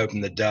plunge to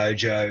open the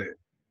dojo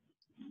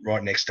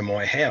right next to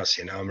my house.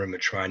 I remember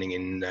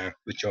training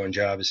with John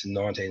Jarvis in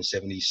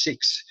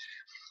 1976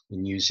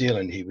 in New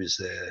Zealand. He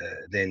was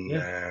then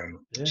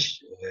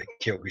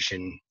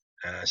Kyokushin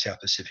South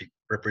Pacific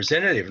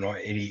representative, and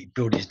he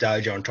built his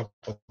dojo on top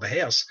of the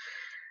house.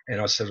 And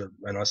I said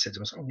to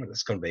myself, "Oh,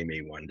 that's going to be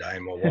me one day."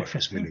 And my wife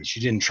was with me. She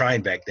didn't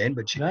train back then,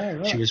 but she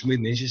was with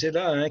me. She said,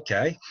 "Oh,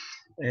 okay."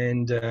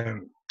 And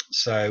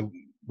so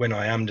when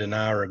I ummed and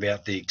ahed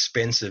about the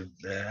expense of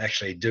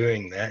actually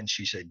doing that, and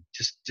she said,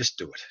 just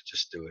do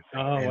it.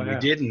 Oh, and we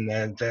did, and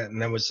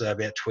that was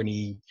about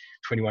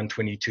 21,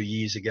 22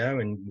 years ago,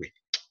 and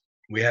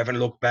we haven't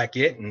looked back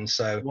yet. And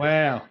so,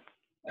 wow.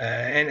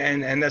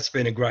 And that's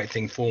been a great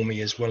thing for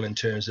me as well in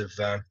terms of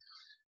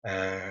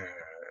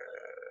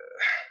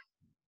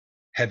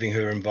having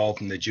her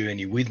involved in the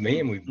journey with me,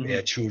 and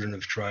our children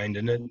have trained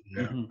in it.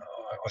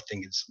 I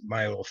think it's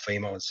male or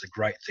female. It's a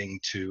great thing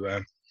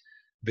to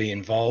be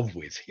involved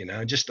with,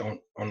 just on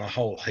a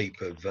whole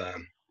heap of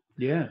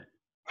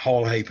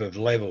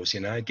levels.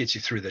 It gets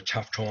you through the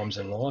tough times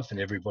in life, and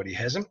everybody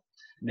has them,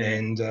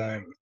 and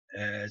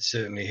it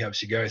certainly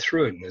helps you go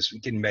through it. And as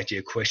getting back to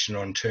your question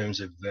on terms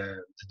of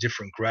the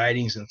different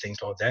gradings and things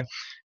like that,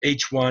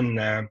 each one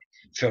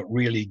felt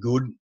really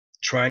good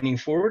training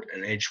for it,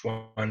 and each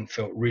one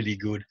felt really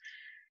good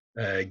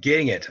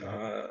getting it.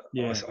 I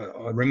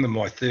remember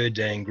my third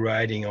dan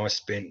grading. I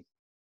spent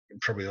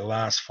probably the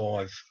last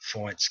 5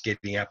 fights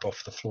getting up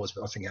off the floors,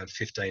 but I think I had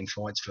 15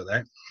 fights for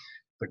that.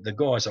 But the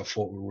guys I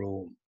fought were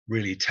all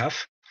really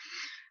tough,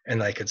 and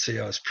they could see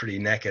I was pretty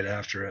knackered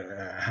after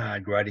a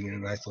hard grading,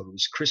 and they thought it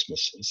was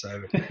Christmas. And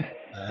so,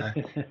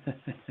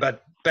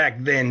 but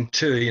back then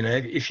too,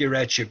 if you're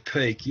at your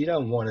peak, you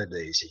don't want it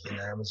easy.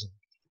 I was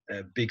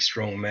a big,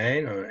 strong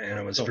man, and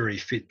I was very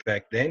fit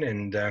back then,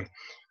 and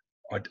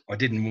I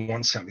didn't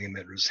want something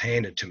that was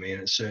handed to me,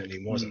 and it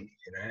certainly wasn't.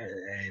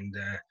 And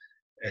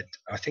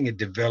I think it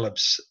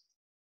develops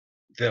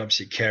your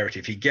character.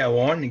 If you go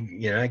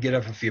on, get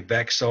up off your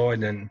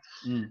backside and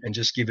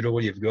just give it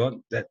all you've got,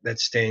 that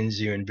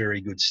stands you in very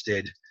good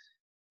stead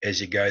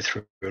as you go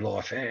through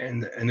life.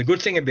 And the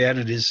good thing about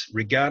it is,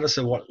 regardless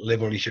of what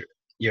level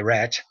you're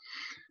at,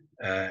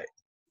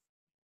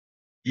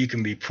 you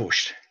can be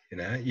pushed.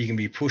 You can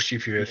be pushed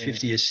if you're a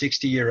 50 or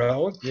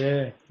 60-year-old.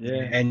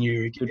 And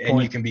you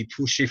can be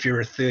pushed if you're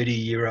a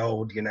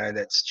 30-year-old.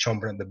 That's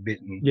chomping at the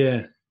bit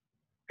and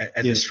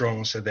at the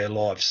strongest of their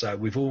lives. So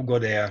we've all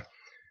got our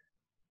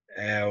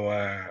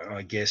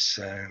I guess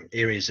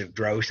areas of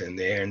growth in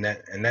there, and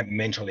that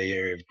mental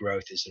area of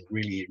growth is a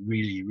really,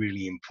 really,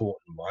 really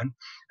important one.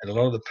 And a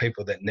lot of the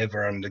people that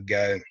never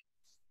undergo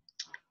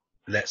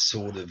that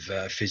sort of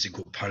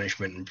physical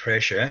punishment and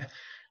pressure,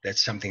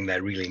 that's something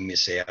they really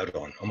miss out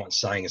on. I'm not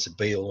saying it's a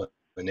be all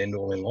and end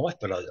all in life,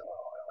 but I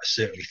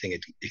certainly think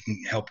it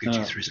can help get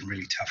you through some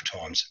really tough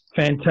times.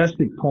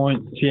 Fantastic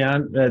point,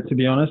 Shihan. To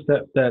be honest,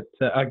 that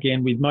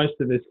again, with most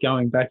of us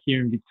going back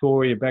here in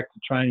Victoria, back to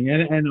training,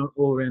 and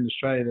all around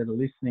Australia that are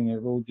listening,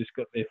 have all just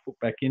got their foot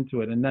back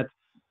into it, and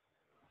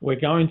we're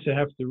going to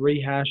have to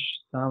rehash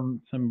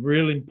some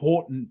real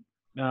important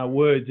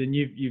words. And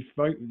you've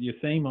spoke your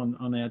theme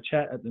on our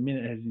chat at the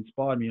minute has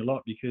inspired me a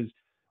lot, because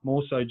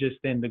more so just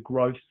then the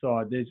growth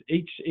side. There's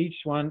each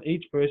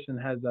person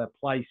has a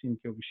place in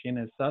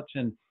Kyokushin as such,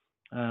 and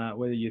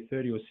whether you're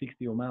 30 or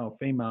 60 or male or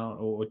female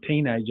or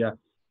teenager,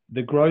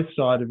 the growth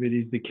side of it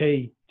is the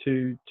key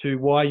to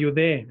why you're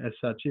there as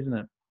such, isn't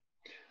it?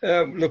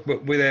 Look,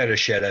 without a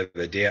shadow of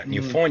a doubt, and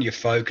you find your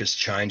focus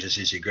changes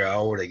as you grow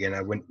older.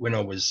 When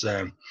I was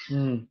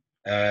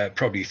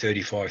probably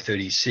 35,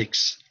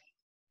 36,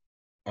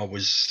 there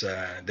was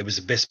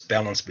the best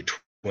balance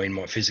between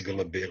my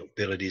physical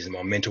abilities and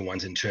my mental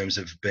ones in terms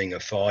of being a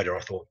fighter.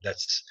 I thought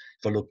if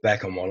I look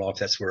back on my life,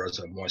 that's where I was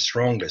at my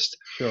strongest.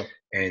 Sure.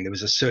 And there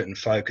was a certain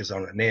focus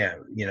on it now.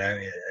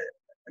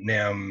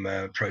 Now I'm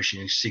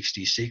approaching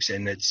 66,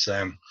 and it's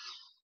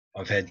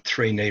I've had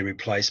 3 knee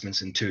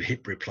replacements and 2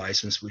 hip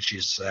replacements, which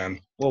is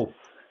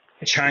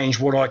changed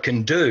what I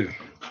can do.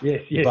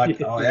 Yes. But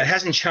it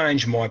hasn't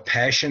changed my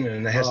passion,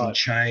 and it hasn't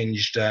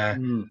changed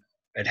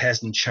it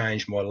hasn't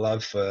changed my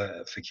love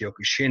for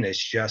Kyokushin. It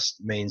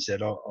just means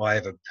that I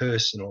have a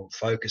personal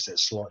focus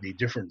that's slightly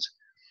different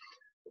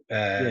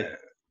than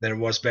it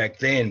was back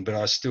then. But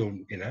I still,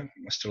 I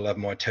still love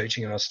my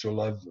teaching and I still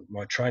love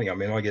my training. I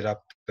mean, I get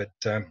up at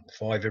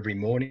 5 every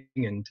morning,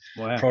 and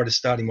prior to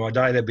starting my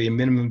day, there'll be a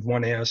minimum of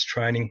 1 hour's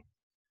training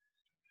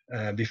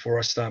before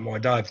I start my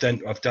day. I've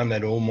done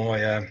that all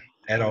my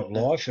adult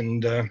life,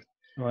 and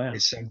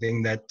it's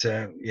something that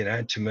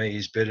to me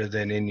is better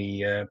than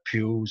any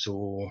pills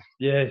or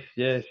yes,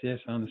 I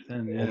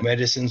understand. Or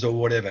medicines or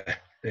whatever.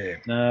 Yeah.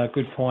 No,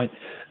 good point.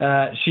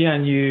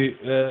 Shihan, you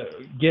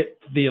get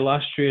the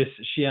illustrious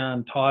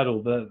Shihan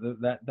title,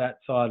 that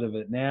side of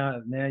it.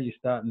 Now you're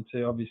starting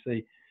to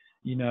obviously,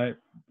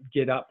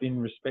 get up in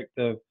respect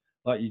of,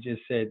 like you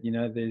just said,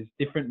 there's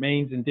different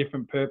means and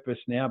different purpose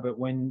now. But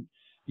when,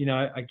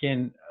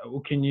 again,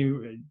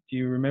 do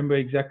you remember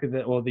exactly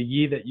the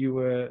year that you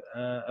were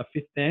a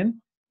fifth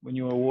Dan, when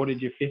you were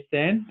awarded your fifth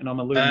Dan? And I'm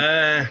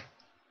alluding.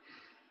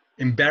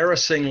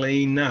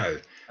 Embarrassingly, no.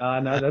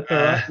 No, that's all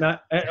right. No,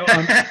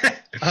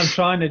 I'm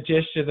trying to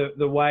gesture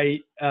the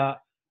way,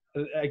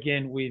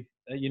 again, with,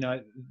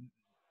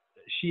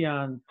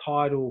 Shihan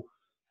title,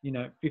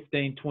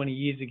 15, 20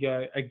 years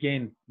ago,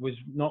 again, was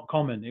not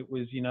common. It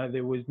was,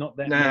 there was not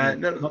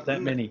that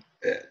many.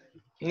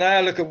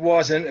 No, look, it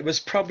wasn't. It was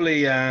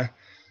probably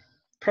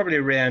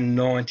around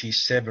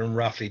 97,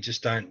 roughly.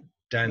 Just don't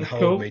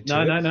hold me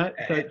to it. No.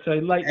 So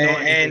late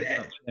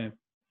 90s.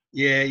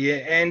 Yeah.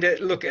 And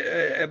look,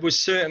 it was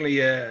certainly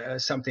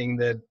something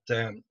that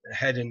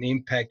had an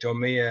impact on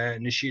me.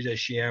 Nishida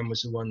Shihan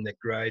was the one that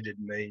graded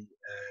me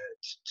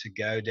to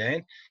go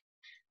Dan.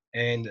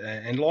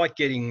 And like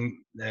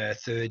getting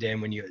third Dan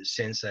when you had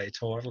Sensei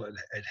title,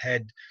 it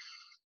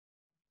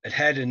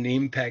had an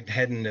impact,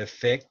 had an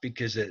effect,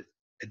 because it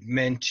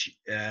meant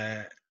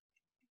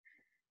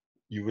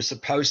you were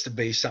supposed to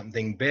be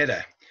something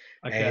better.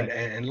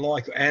 Okay. And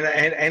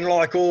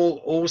like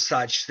all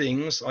such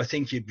things, I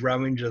think you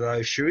grow into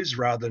those shoes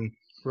rather than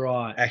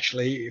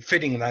actually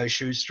fitting those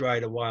shoes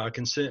straight away. I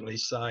can certainly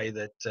say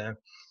that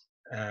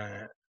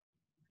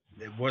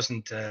there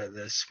wasn't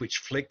the switch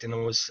flicked, and it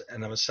was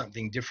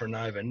something different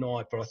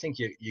overnight. But I think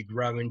you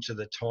grow into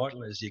the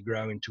title as you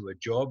grow into a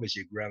job, as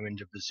you grow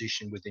into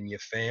position within your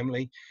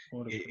family.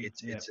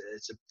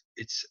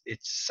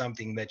 It's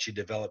something that you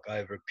develop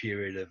over a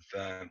period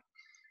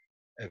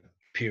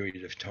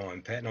of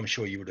time, Pat, and I'm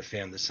sure you would have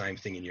found the same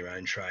thing in your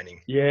own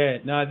training. Yeah,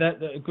 no,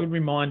 that a good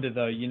reminder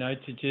though,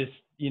 to just,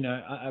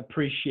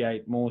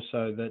 appreciate more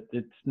so that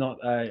it's not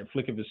a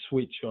flick of a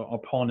switch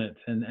upon it.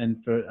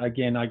 And for,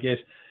 again, I guess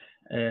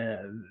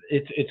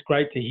it's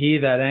great to hear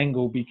that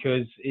angle,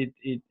 because it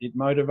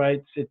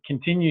motivates, it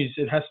continues,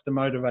 it has to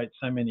motivate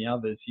so many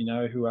others,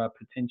 who are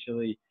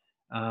potentially,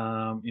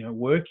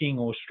 working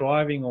or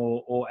striving,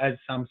 or as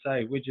some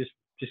say, we just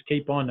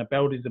keep on. A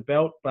belt is a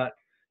belt, but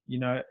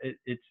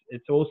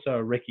it's also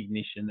a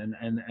recognition,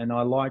 and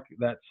I like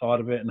that side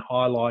of it, and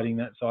highlighting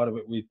that side of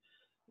it with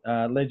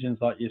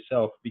legends like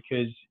yourself,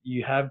 because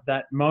you have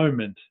that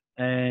moment,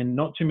 and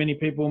not too many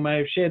people may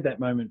have shared that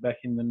moment back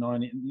in the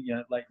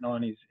late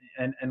 90s.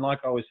 And like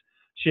I was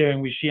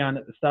sharing with Shihan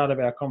at the start of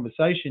our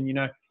conversation,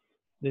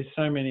 there's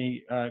so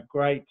many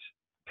great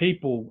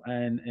people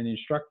and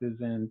instructors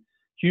and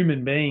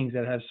human beings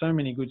that have so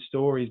many good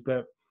stories,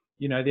 but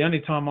the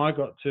only time I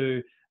got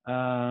to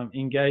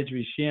engage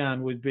with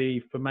Shihan would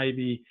be for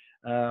maybe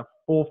 4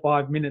 or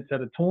 5 minutes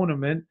at a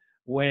tournament,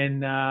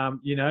 when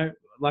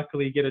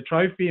luckily get a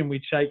trophy and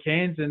we'd shake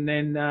hands, and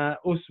then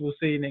also we'll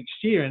see you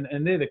next year,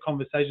 and they're the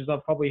conversations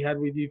I've probably had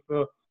with you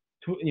for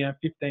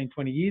 15,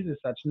 20 years as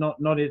such,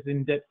 not as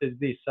in depth as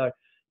this. So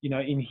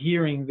in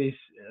hearing this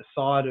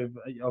side of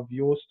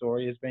your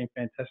story has been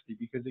fantastic,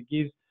 because it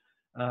gives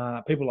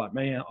people like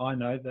me, I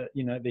know that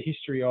the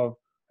history of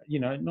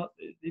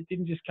it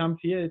didn't just come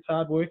to you. It's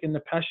hard work, and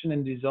the passion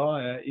and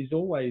desire is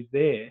always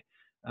there,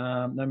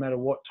 no matter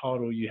what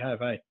title you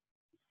have.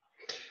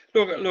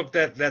 Look,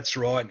 that's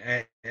right,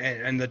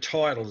 and the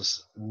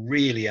titles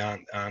really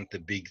aren't the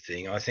big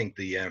thing. I think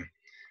the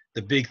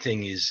big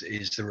thing is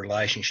the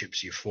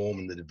relationships you form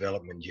and the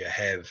development you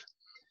have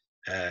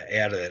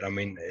out of it. I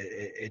mean,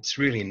 it's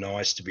really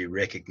nice to be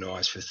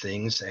recognised for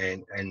things,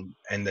 and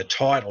the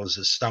titles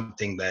is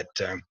something that.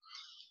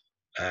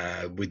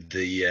 With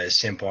the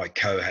Senpai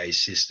Kohei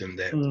system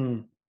that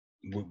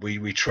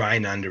we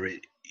train under,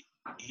 it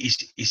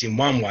is in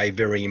one way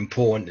very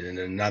important, and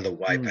in another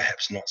way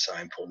perhaps not so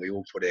important. We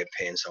all put our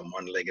pants on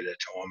one leg at a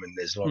time, and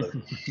there's a lot of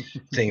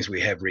things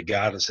we have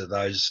regardless of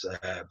those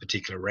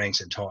particular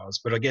ranks and titles.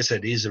 But I guess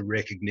it is a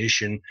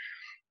recognition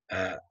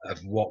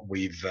of what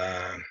we've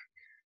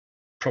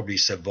probably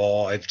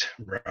survived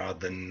rather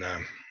than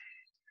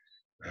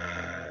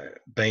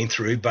been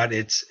through. But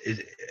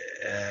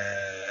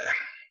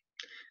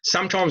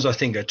sometimes I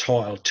think a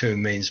title too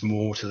means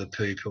more to the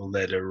people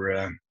that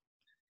are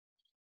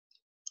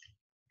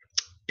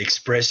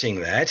expressing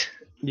that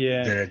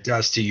than it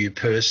does to you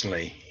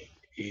personally,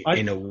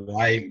 in a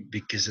way,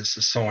 because it's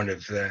a sign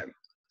of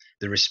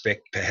the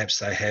respect perhaps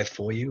they have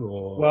for you,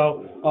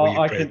 Well, or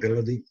your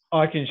credibility?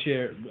 I can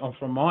share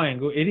from my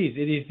angle. It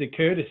is the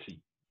courtesy.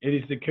 It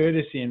is the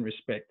courtesy and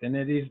respect, and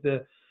it is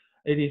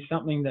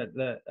something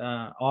that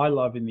I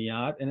love in the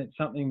art, and it's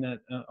something that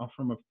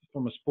from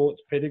a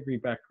sports pedigree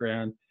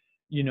background,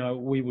 you know,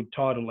 we would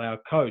title our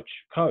coach,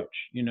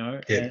 you know,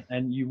 Yeah.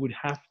 and you would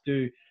have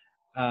to,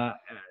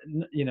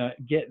 you know,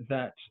 get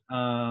that.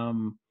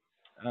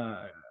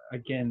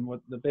 Again,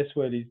 what the best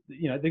word is,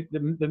 you know,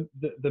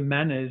 the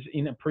manners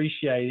in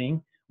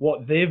appreciating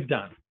what they've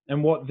done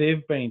and what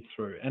they've been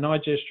through. And I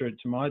gesture it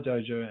to my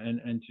dojo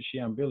and to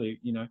Shihan Billy,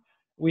 you know,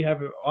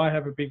 I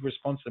have a big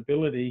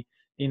responsibility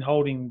in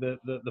holding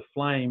the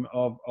flame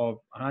of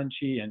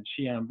Hanchi and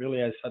Shihan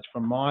Billy as such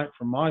from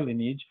my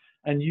lineage.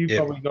 And you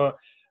probably got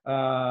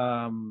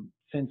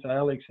Sensei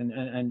Alex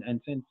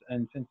and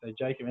Sensei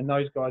Jacob and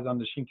those guys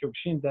under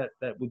Shinkyokushin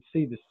that would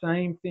see the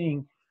same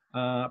thing.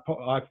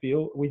 I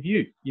feel with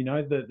you, you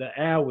know, the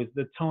hours,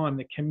 the time,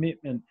 the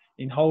commitment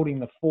in holding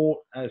the fort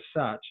as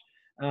such.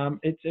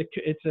 It's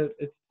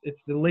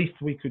the least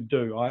we could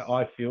do.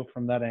 I feel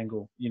from that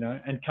angle, you know,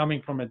 and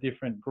coming from a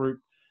different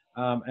group,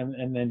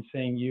 and then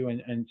seeing you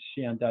and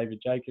Shihan David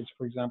Jacobs,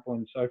 for example,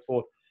 and so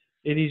forth.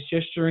 It is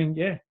gesturing,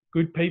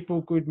 good people,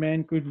 good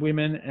men, good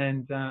women,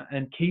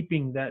 and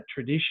keeping that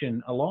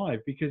tradition alive,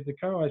 because the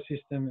Koi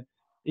system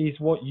is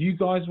what you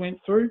guys went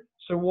through.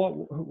 So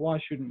why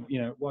shouldn't we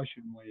as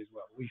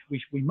well?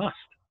 We must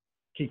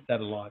keep that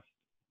alive.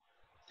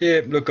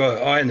 Yeah, look,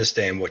 I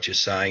understand what you're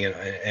saying,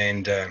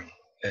 and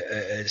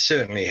it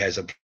certainly has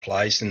a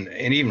place. And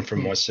even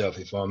from myself,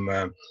 if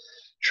I'm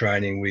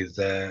training with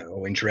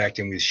or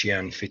interacting with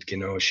Shihan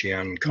Fitkin or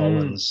Shihan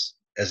Collins,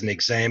 as an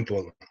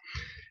example,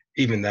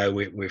 even though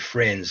we're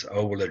friends, I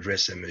will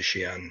address them as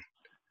Shihan.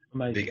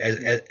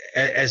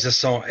 As a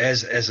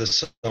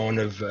sign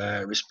of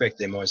respect.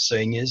 They're my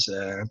seniors.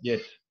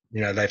 Yes. You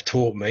know, they've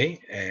taught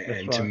me,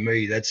 and to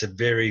me, that's a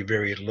very,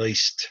 very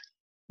least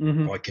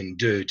I can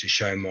do to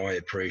show my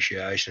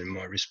appreciation and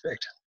my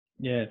respect.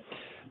 Yeah,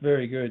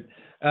 very good.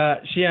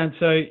 Shihan,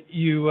 so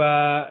your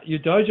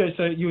dojo,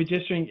 so you were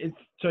gesturing, it's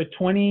so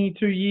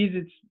 22 years,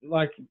 it's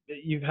like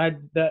you've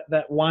had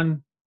that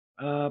one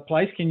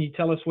place. Can you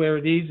tell us where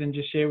it is and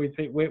just share with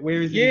people,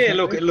 where is it? Yeah,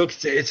 look,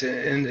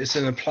 it's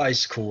in a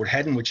place called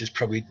Haddon, which is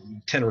probably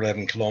 10 or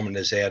 11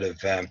 kilometres out of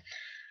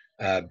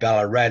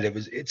Ballarat.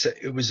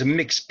 It was a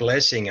mixed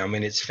blessing. I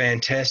mean, it's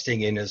fantastic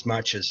in as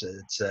much as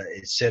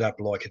it's set up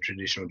like a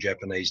traditional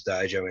Japanese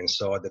dojo.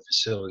 Inside, the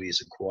facilities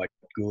are quite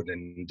good,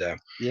 and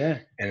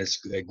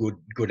it's a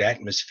good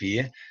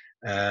atmosphere.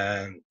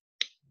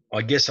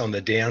 I guess on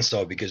the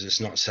downside, because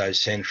it's not so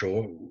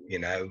central, you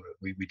know,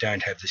 we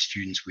don't have the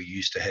students we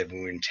used to have when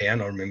we were in town.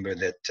 I remember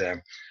that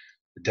the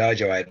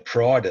dojo I had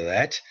prior to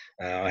that,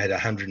 I had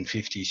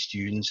 150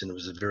 students, and it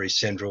was a very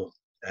central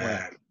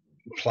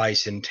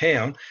place in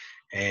town.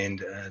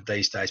 And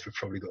these days we've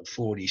probably got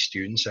 40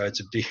 students, so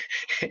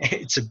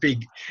it's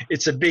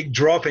a big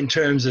drop in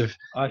terms of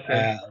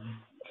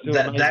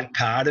that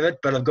part of it.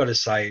 But I've got to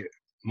say,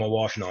 my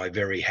wife and I are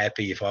very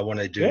happy. If I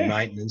want to do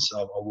maintenance,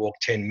 I'll walk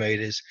 10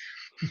 meters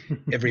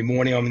every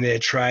morning. I'm there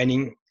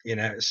training, you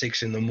know, at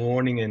 6 a.m,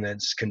 and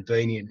it's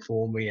convenient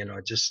for me, and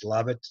I just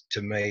love it.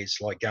 To me,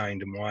 it's like going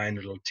to my own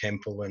little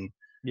temple and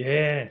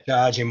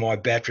charging my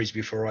batteries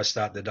before I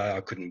start the day.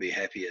 I couldn't be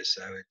happier.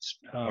 So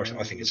I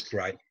think it's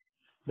great.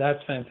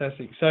 That's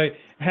fantastic. So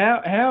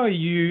how are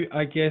you,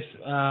 I guess,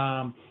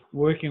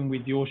 working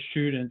with your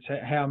students?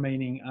 How,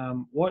 meaning,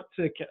 what's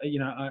a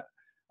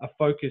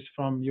focus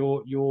from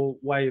your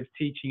way of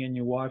teaching and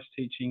your wife's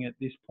teaching at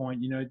this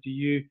point? You know,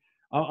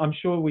 I'm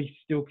sure we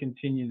still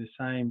continue the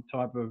same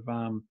type of,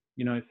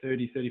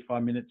 30,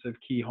 35 minutes of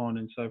Kihon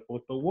and so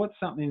forth, but what's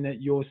something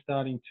that you're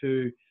starting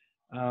to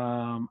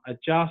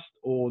adjust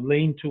or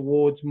lean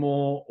towards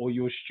more, or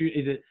is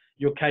it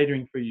you're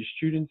catering for your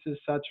students as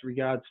such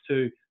regards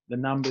to the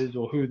numbers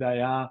or who they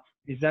are?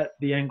 Is that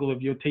the angle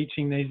of your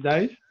teaching these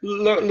days?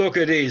 Look,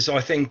 it is.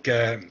 I think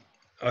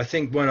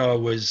when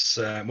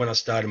I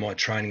started my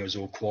training, it was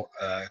all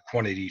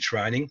quantity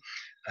training.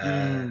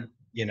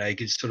 You know, you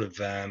could sort of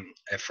a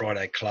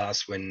Friday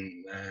class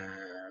when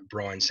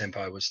Brian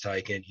Senpai was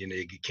taking, you know,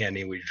 you could count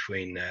anywhere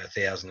between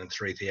 1,000 and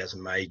 3,000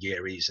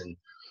 Magaris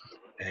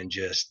and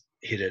just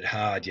hit it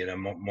hard. You know,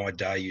 my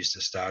day used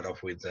to start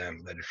off with a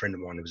friend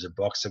of mine who was a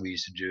boxer. We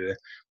used to do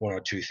 1,000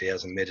 or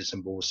 2,000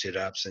 medicine ball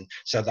sit-ups, and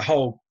so the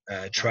whole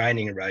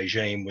training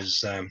regime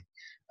was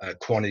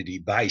quantity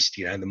based.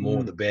 You know, the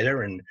more the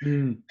better, and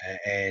you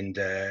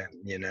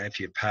know,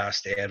 if you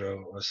passed out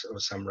or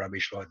some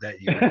rubbish like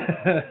that,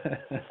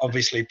 you're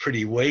obviously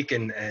pretty weak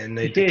and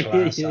need to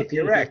class up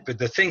your act. But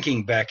the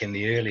thinking back in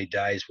the early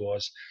days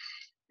was,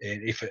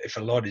 if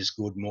a lot is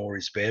good, more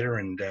is better,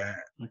 and a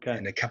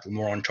couple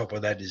more on top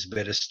of that is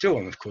better still.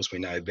 And of course, we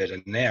know better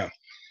now.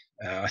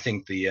 I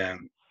think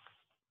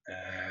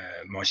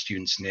my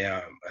students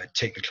now are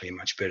technically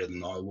much better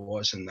than I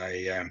was, and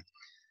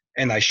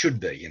they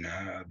should be, you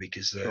know,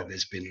 because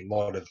there's been a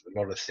lot of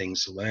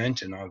things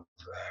learnt, and I've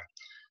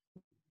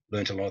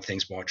learnt a lot of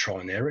things by trial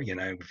and error. You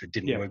know, if it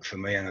didn't work for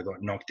me and I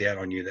got knocked out,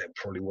 I knew that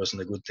probably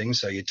wasn't a good thing.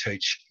 So you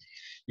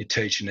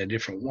teach in a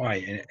different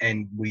way.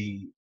 And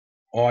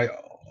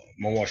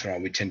my wife and I,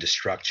 we tend to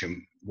structure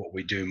what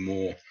we do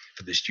more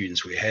for the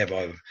students we have.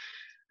 I've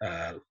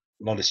a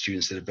lot of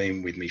students that have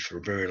been with me for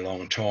a very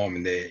long time,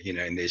 and they're, you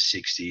know, in their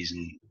 60s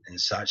and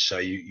such. So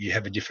you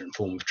have a different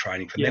form of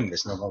training for them.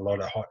 There's not a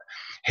lot of hot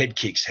head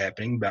kicks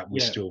happening, but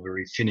we're still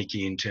very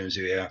finicky in terms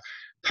of our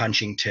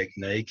punching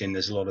technique, and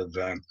there's a lot of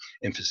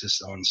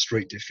emphasis on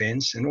street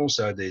defense, and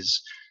also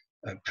there's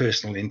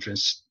personal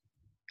interest.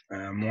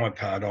 My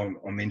part,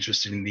 I'm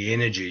interested in the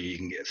energy you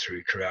can get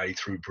through karate,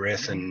 through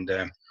breath and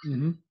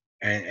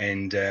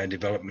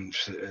development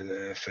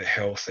for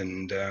health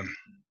and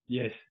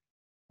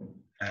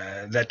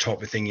that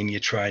type of thing in your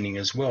training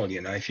as well.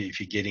 You know, if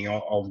you're getting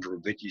older a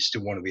bit, you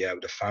still want to be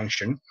able to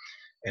function,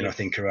 and I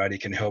think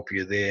karate can help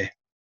you there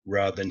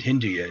rather than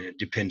hinder you,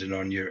 depending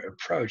on your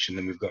approach. And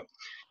then we've got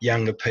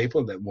younger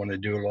people that want to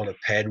do a lot of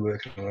pad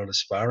work and a lot of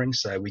sparring,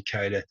 so we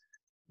cater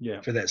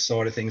for that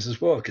side of things as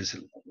well, because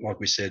like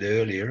we said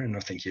earlier, and I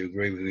think you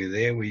agree with me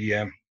there,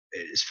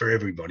 it's for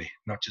everybody,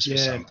 not just for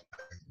some.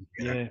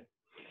 You know?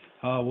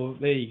 Oh, well,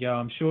 there you go.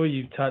 I'm sure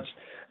you've touched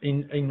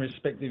in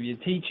respect of your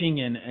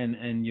teaching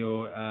and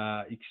your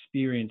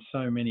experience,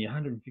 so many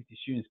 150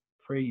 students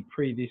pre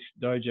this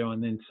dojo,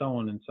 and then so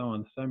on and so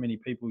on. So many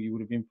people you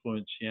would have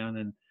influenced, Shihan,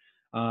 and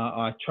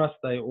I trust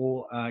they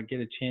all get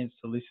a chance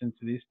to listen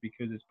to this,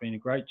 because it's been a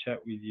great chat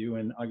with you.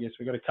 And I guess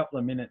we've got a couple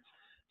of minutes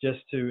just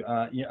to,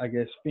 I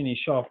guess,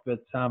 finish off. But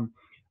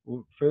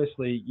well,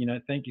 firstly, you know,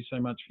 thank you so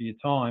much for your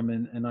time.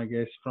 And I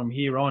guess from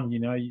here on, you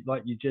know,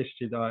 like you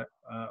gestured, I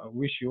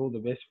wish you all the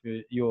best for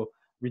your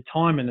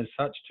retirement as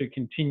such, to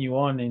continue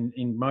on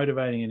in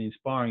motivating and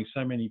inspiring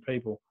so many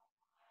people.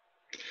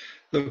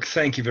 Look,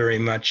 thank you very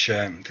much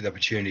for the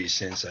opportunity,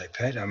 Sensei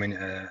Pat. I mean,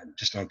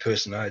 just on a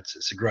personal note,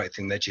 it's a great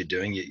thing that you're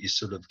doing. You're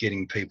sort of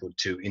getting people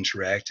to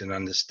interact and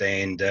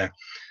understand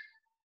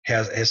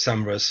how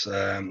some of us,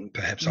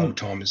 perhaps old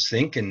timers,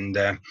 think, and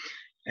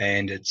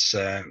it's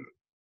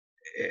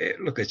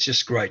look, it's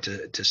just great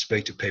to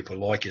speak to people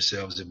like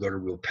yourselves who've got a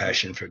real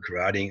passion for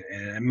karate,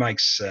 and it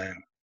makes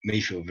me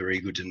feel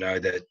very good to know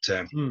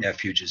that our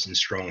future's in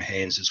strong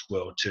hands as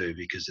well too,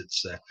 because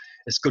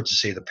it's good to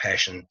see the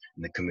passion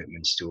and the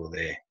commitment still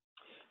there.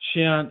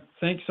 Shihan,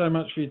 thanks so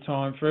much for your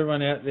time. For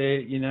everyone out there,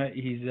 you know,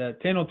 he's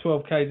 10 or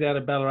 12 k's out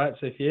of Ballarat,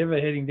 so if you're ever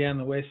heading down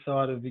the west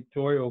side of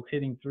Victoria or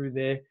heading through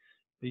there,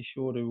 be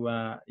sure to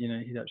you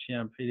know, hit up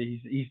Shihan Peter.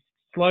 He's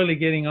slowly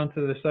getting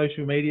onto the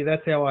social media.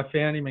 That's how I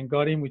found him and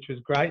got him, which was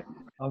great,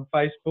 on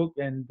Facebook.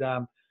 And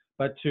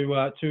but to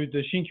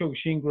the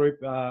Shinkyokushin group,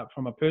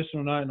 from a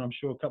personal note, and I'm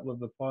sure a couple of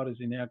the fighters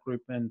in our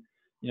group, and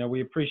you know,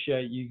 we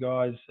appreciate you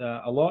guys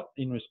a lot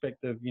in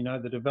respect of, you know,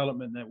 the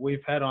development that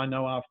we've had. I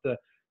know after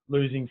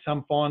losing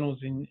some finals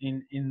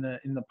in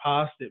the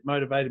past, it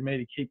motivated me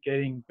to keep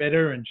getting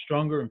better and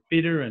stronger and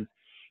fitter, and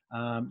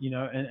you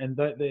know, and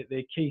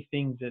they're key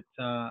things that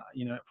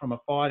you know, from a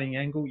fighting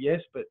angle,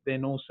 yes, but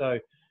then also,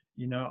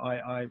 you know,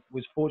 I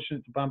was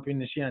fortunate to bump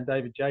into Shihan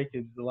David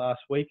Jacobs the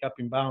last week up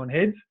in Bowen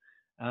Heads,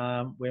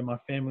 where my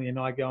family and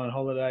I go on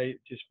holiday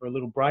just for a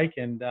little break.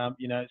 And,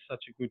 you know,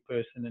 such a good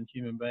person and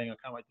human being. I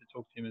can't wait to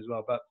talk to him as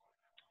well. But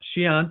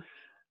Shihan,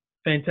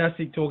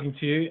 fantastic talking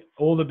to you.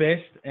 All the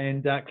best.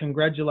 And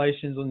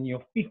congratulations on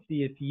your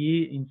 50th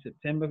year in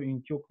September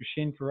in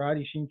Kyokushin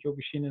Karate,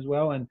 Shinkyokushin as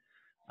well. And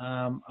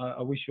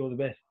I wish you all the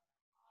best.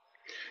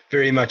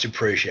 Very much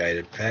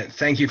appreciated, Pat.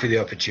 Thank you for the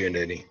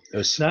opportunity. It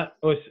was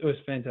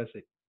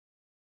fantastic.